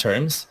animation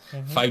terms.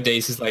 5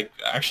 days is like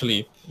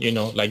actually,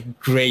 like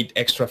great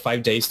extra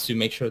 5 days to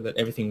make sure that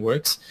everything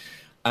works.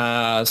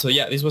 So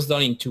yeah, this was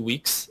done in 2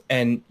 weeks.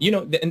 And,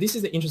 and this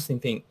is the interesting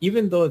thing,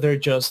 even though they're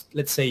just,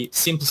 let's say,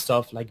 simple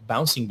stuff like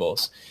bouncing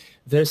balls,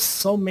 there's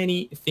so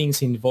many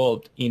things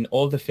involved in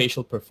all the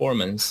facial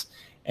performance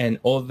and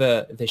all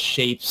the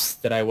shapes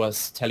that I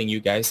was telling you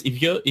guys.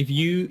 If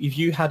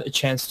you had a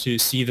chance to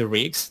see the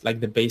rigs, like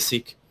the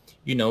basic,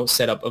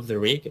 setup of the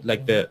rig,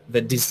 like the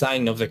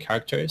design of the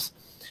characters,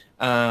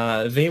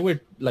 they were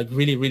like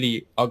really,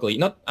 really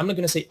ugly. I'm not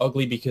gonna say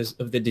ugly because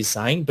of the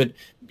design, but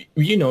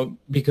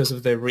because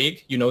of the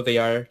rig, they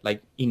are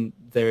like in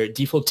their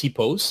default T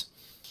pose,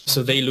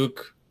 so they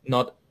look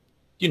not,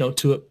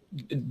 too,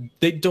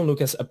 they don't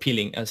look as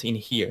appealing as in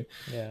here.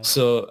 Yeah.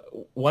 So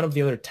one of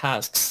the other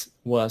tasks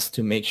was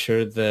to make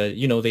sure that,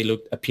 they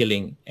looked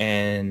appealing.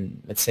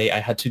 And let's say I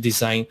had to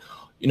design,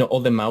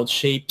 all the mouth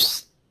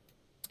shapes.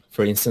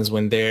 For instance,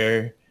 when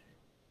they're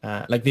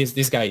like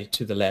this guy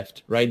to the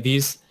left, right?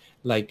 These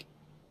like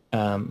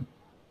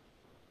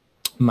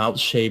mouth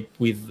shape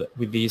with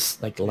these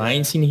like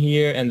lines in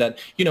here, and that,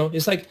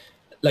 it's like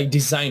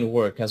design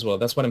work as well.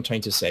 That's what I'm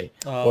trying to say.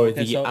 Or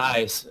Okay, the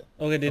eyes.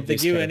 okay, did Of they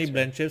this give any character.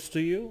 blend shapes to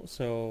you?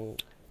 So,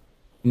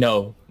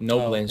 No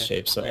blend okay.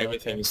 shape. So Oh,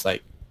 everything okay. is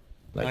like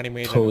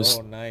Animated. Oh,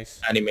 post nice.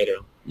 animator.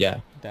 Yeah.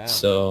 Damn.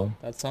 So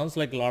That sounds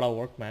like a lot of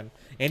work, man.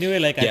 Anyway,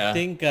 like I yeah,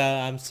 think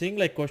I'm seeing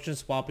like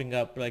questions popping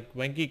up. Like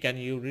Venki, can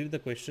you read the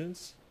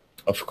questions?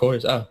 of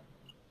course.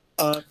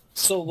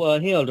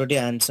 He already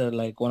answered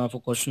like one of a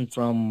question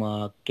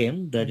from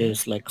Kim, that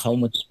is like how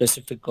much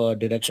specific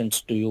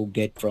directions do you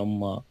get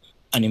from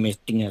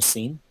animating a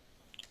scene?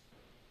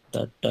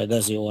 That I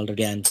guess you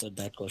already answered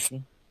that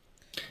question.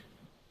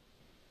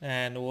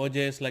 And OJ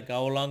is like,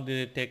 how long did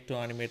it take to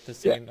animate the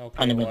Yeah, scene?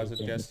 Okay, animate was the it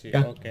scene. just you?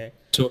 Yeah. Okay.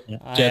 Two. Yeah.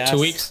 I Yeah, 2 asked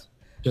weeks.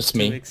 Just 2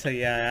 weeks. me. So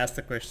yeah, I asked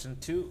the question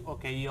too.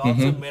 Okay, you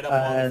also made up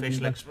all the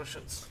facial And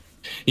expressions.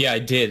 Yeah, I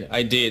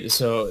did.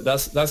 So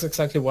that's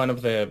exactly one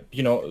of the,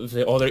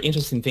 the other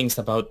interesting things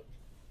about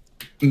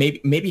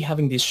maybe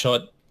having this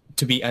shot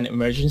to be an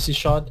emergency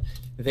shot.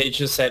 They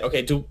just said,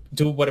 okay, do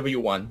whatever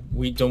you want.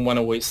 We don't want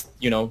to waste,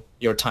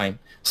 your time.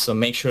 So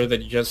make sure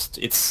that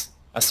it's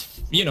as,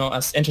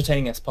 as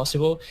entertaining as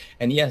possible.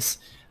 And yes,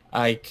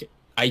 I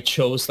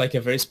chose like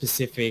a very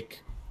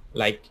specific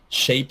like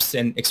shapes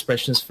and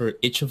expressions for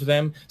each of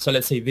them. So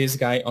let's say this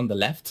guy on the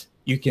left,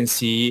 you can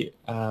see,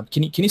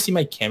 can you see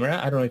my camera?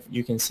 I don't know if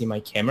you can see my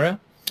camera,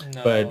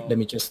 but No. let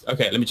me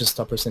just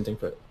stop presenting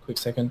for a quick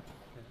second.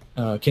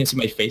 Can you see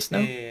my face Yeah,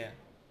 now? yeah, yeah.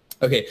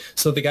 Okay,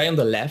 so the guy on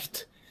the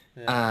left,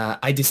 Yeah.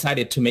 I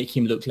decided to make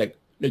him look like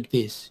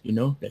this,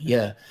 like,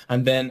 yeah.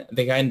 And then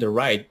the guy on the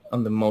right,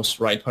 on the most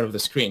right part of the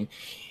screen,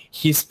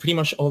 he's pretty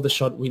much all the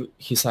shot with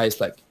his eyes,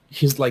 like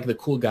he's like the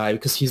cool guy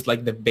because he's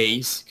like the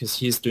bass, because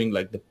he's doing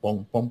like the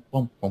boom boom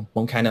boom boom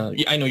boom kind of.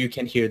 I know you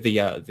can't hear the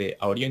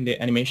audio in the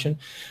animation,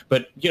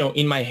 but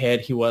in my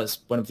head he was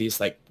one of these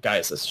like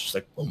guys that's just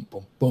like boom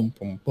boom boom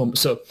boom boom.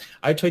 So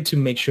I tried to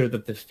make sure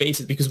that the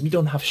faces, because we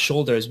don't have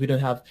shoulders, we don't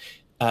have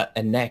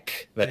a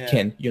neck that Yeah.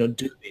 can do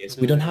this.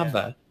 We Do don't it, have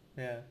yeah. that.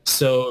 Yeah.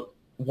 So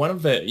one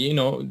of the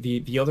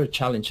the other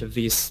challenge of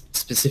this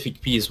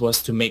specific piece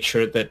was to make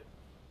sure that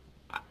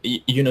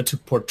to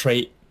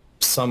portray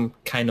some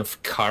kind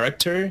of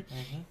character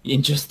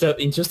in just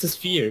a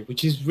sphere,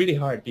 which is really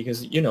hard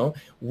because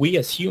we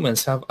as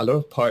humans have a lot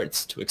of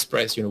parts to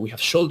express. We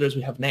have shoulders,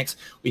 we have necks,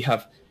 we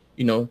have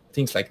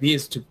things like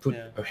this to put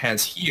Yeah. our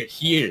hands here,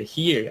 here,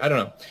 here. I don't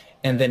know,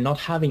 and then not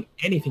having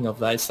anything of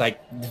that, it's like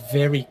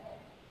very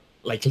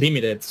like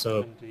limited.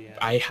 So Yeah.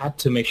 I had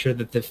to make sure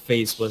that the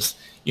face was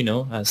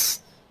as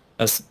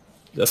as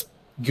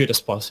good as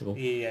possible.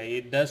 Yeah,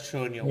 it does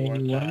show in your work,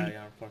 Anyone?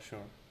 yeah, for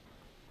sure.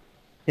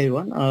 Hey,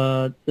 everyone.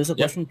 There's a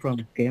Yeah. question from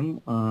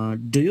Kim.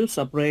 Do you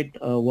separate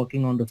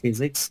working on the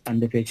physics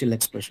and the facial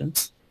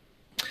expressions?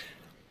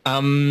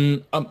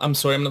 I'm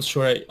sorry, I'm not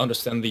sure I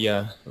understand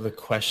the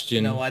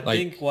question. No, I like,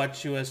 think what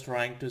she was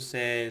trying to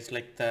say is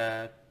like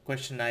the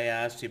question I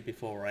asked you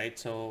before, right?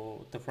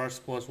 So the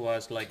first pose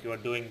was like you were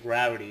doing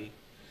gravity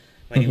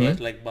when you was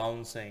like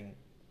bouncing.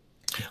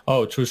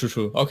 oh,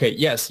 true. Okay,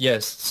 yes.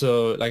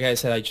 So like I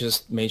said, I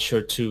just made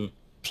sure to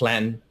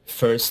plan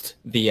first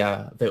the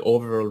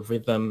overall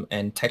rhythm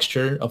and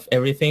texture of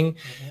everything,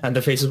 and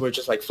the faces were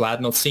just like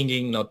flat, not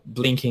singing, not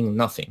blinking,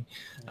 nothing,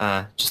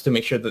 just to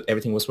make sure that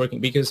everything was working.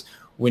 Because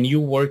when you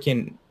work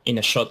in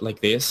a shot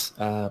like this,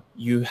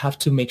 you have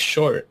to make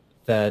sure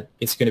that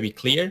it's going to be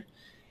clear,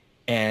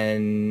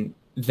 and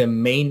the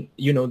main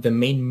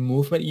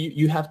movement,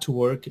 you have to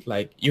work,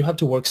 like, you have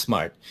to work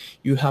smart.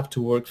 You have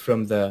to work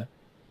from the,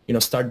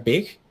 start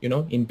big,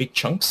 in big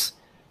chunks,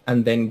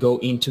 and then go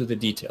into the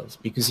details.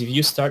 Because if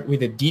you start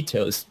with the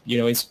details,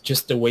 it's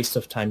just a waste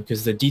of time,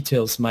 because the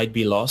details might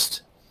be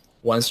lost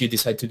once you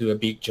decide to do a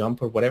big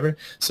jump or whatever.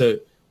 So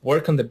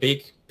work on the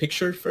big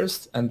picture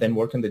first, and then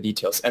work on the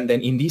details. And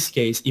then in this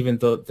case, even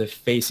though the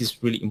face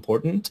is really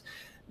important,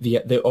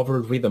 the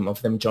overall rhythm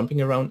of them jumping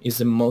around is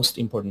the most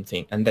important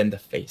thing, and then the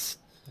face.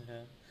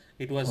 Okay.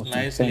 It was Okay,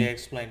 nicely thank-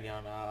 explained,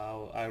 Jan.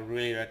 I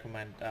really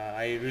recommend.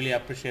 I really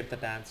appreciate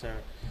that answer.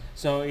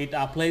 So it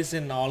applies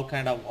in all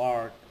kind of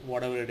art,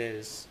 whatever it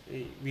is.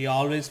 We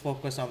always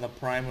focus on the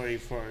primary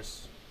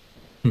first,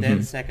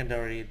 then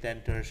secondary,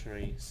 then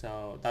tertiary.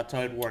 So that's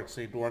how it works.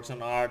 It works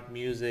on art,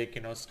 music,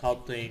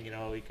 sculpting.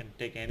 You can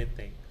take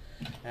anything.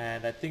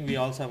 And I think we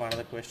also have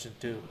another question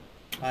too.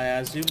 I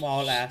assume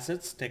all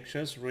assets,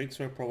 textures, rigs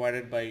were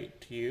provided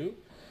to you.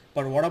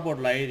 But what about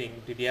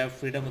lighting? Did you have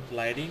freedom with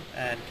lighting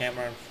and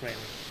camera and framing?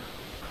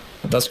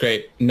 That's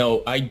great.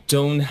 No, I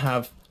don't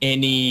have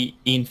any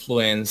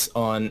influence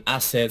on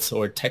assets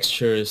or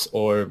textures,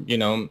 or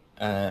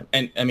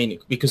and I mean,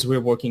 because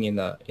we're working in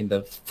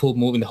the full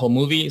movie, in the whole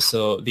movie,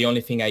 so the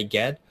only thing I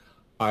get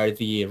are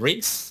the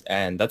rigs,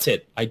 and that's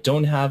it. I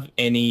don't have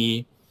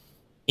any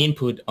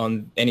input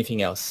on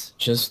anything else,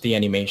 just the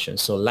animation.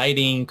 So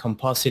lighting,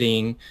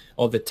 compositing,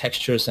 all the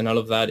textures and all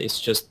of that is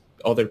just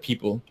other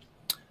people.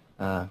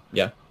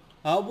 Yeah.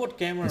 How about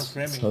camera and That's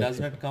framing? so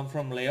Doesn't it come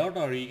from layout,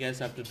 or you guys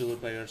have to do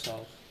it by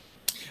yourself?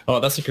 Oh,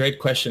 that's a great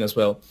question as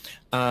well.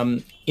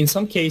 In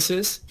some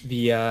cases,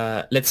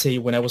 let's say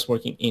when I was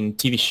working in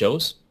TV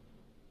shows,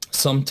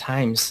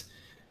 sometimes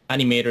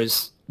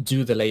animators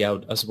do the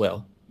layout as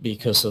well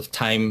because of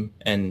time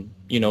and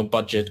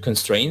budget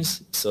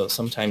constraints. So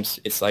sometimes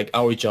it's like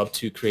our job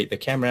to create the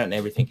camera and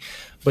everything.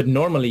 But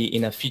normally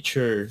in a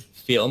feature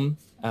film,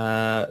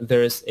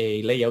 there's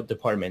a layout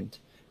department,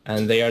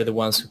 and they are the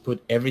ones who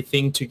put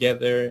everything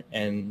together,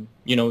 and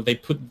they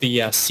put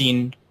the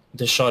scene,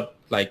 the shot,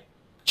 like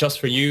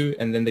just for you,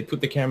 and then they put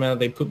the camera,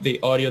 they put the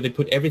audio, they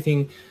put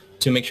everything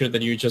to make sure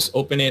that you just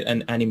open it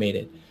and animate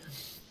it.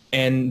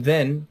 And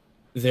then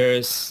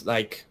there's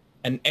like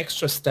an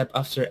extra step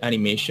after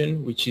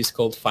animation, which is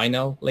called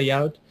final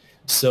layout.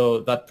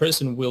 So that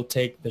person will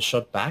take the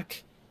shot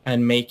back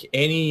and make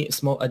any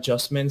small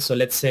adjustments. So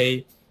let's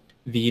say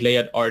the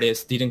layout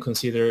artist didn't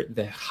consider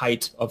the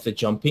height of the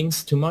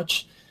jumpings too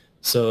much.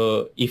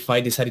 So if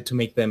I decided to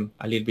make them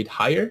a little bit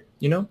higher,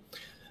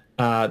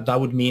 that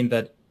would mean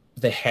that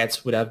the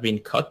heads would have been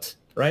cut,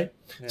 right?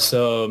 Yeah.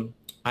 So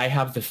I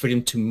have the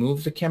freedom to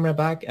move the camera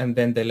back, and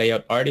then the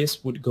layout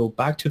artist would go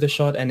back to the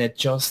shot and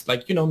adjust,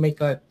 like, make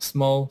a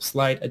small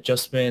slight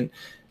adjustment,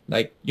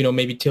 like,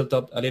 maybe tilt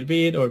up a little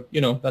bit, or,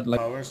 that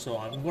like... So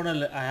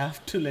I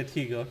have to let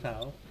you go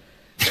now.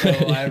 So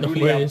I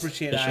really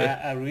appreciate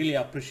I really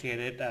appreciate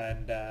it.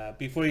 And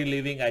before you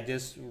leaving, I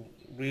just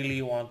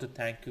really want to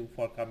thank you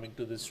for coming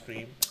to this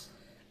stream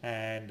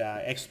and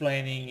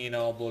explaining,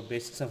 about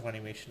basics of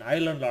animation. I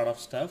learned a lot of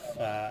stuff.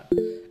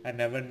 I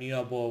never knew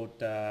about,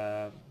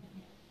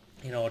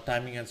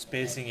 timing and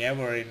spacing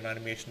ever in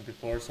animation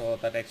before, so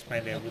that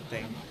explained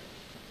everything.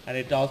 And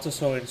it also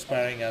so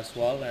inspiring as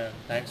well. And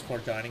thanks for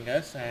joining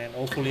us, and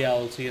hopefully I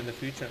will see you in the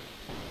future.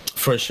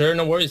 For sure,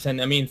 no worries.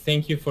 And I mean,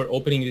 thank you for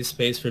opening this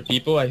space for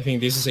people. I think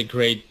this is a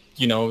great,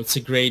 it's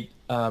a great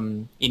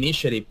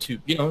initiative to,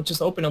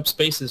 just open up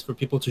spaces for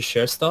people to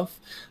share stuff.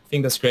 I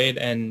think that's great.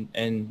 And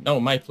no,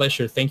 my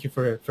pleasure. Thank you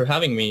for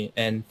having me.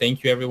 And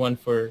thank you everyone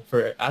for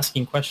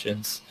asking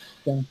questions.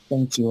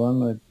 Thank you,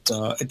 Alan.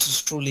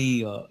 It's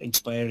truly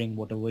inspiring,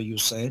 whatever you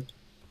said.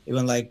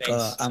 Even like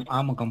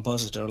I'm a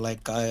compositor.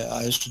 Like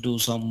I used to do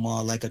some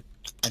like a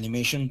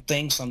animation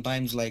thing.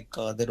 Sometimes like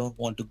they don't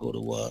want to go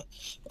to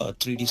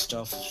 3D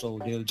stuff, so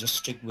they'll just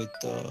stick with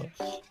the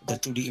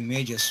 2D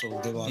images. So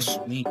they've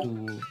asked me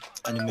to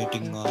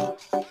animating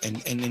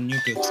in new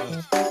kids.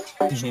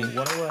 So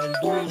whatever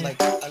I'll do, like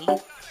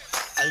I'll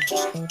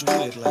just do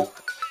it like.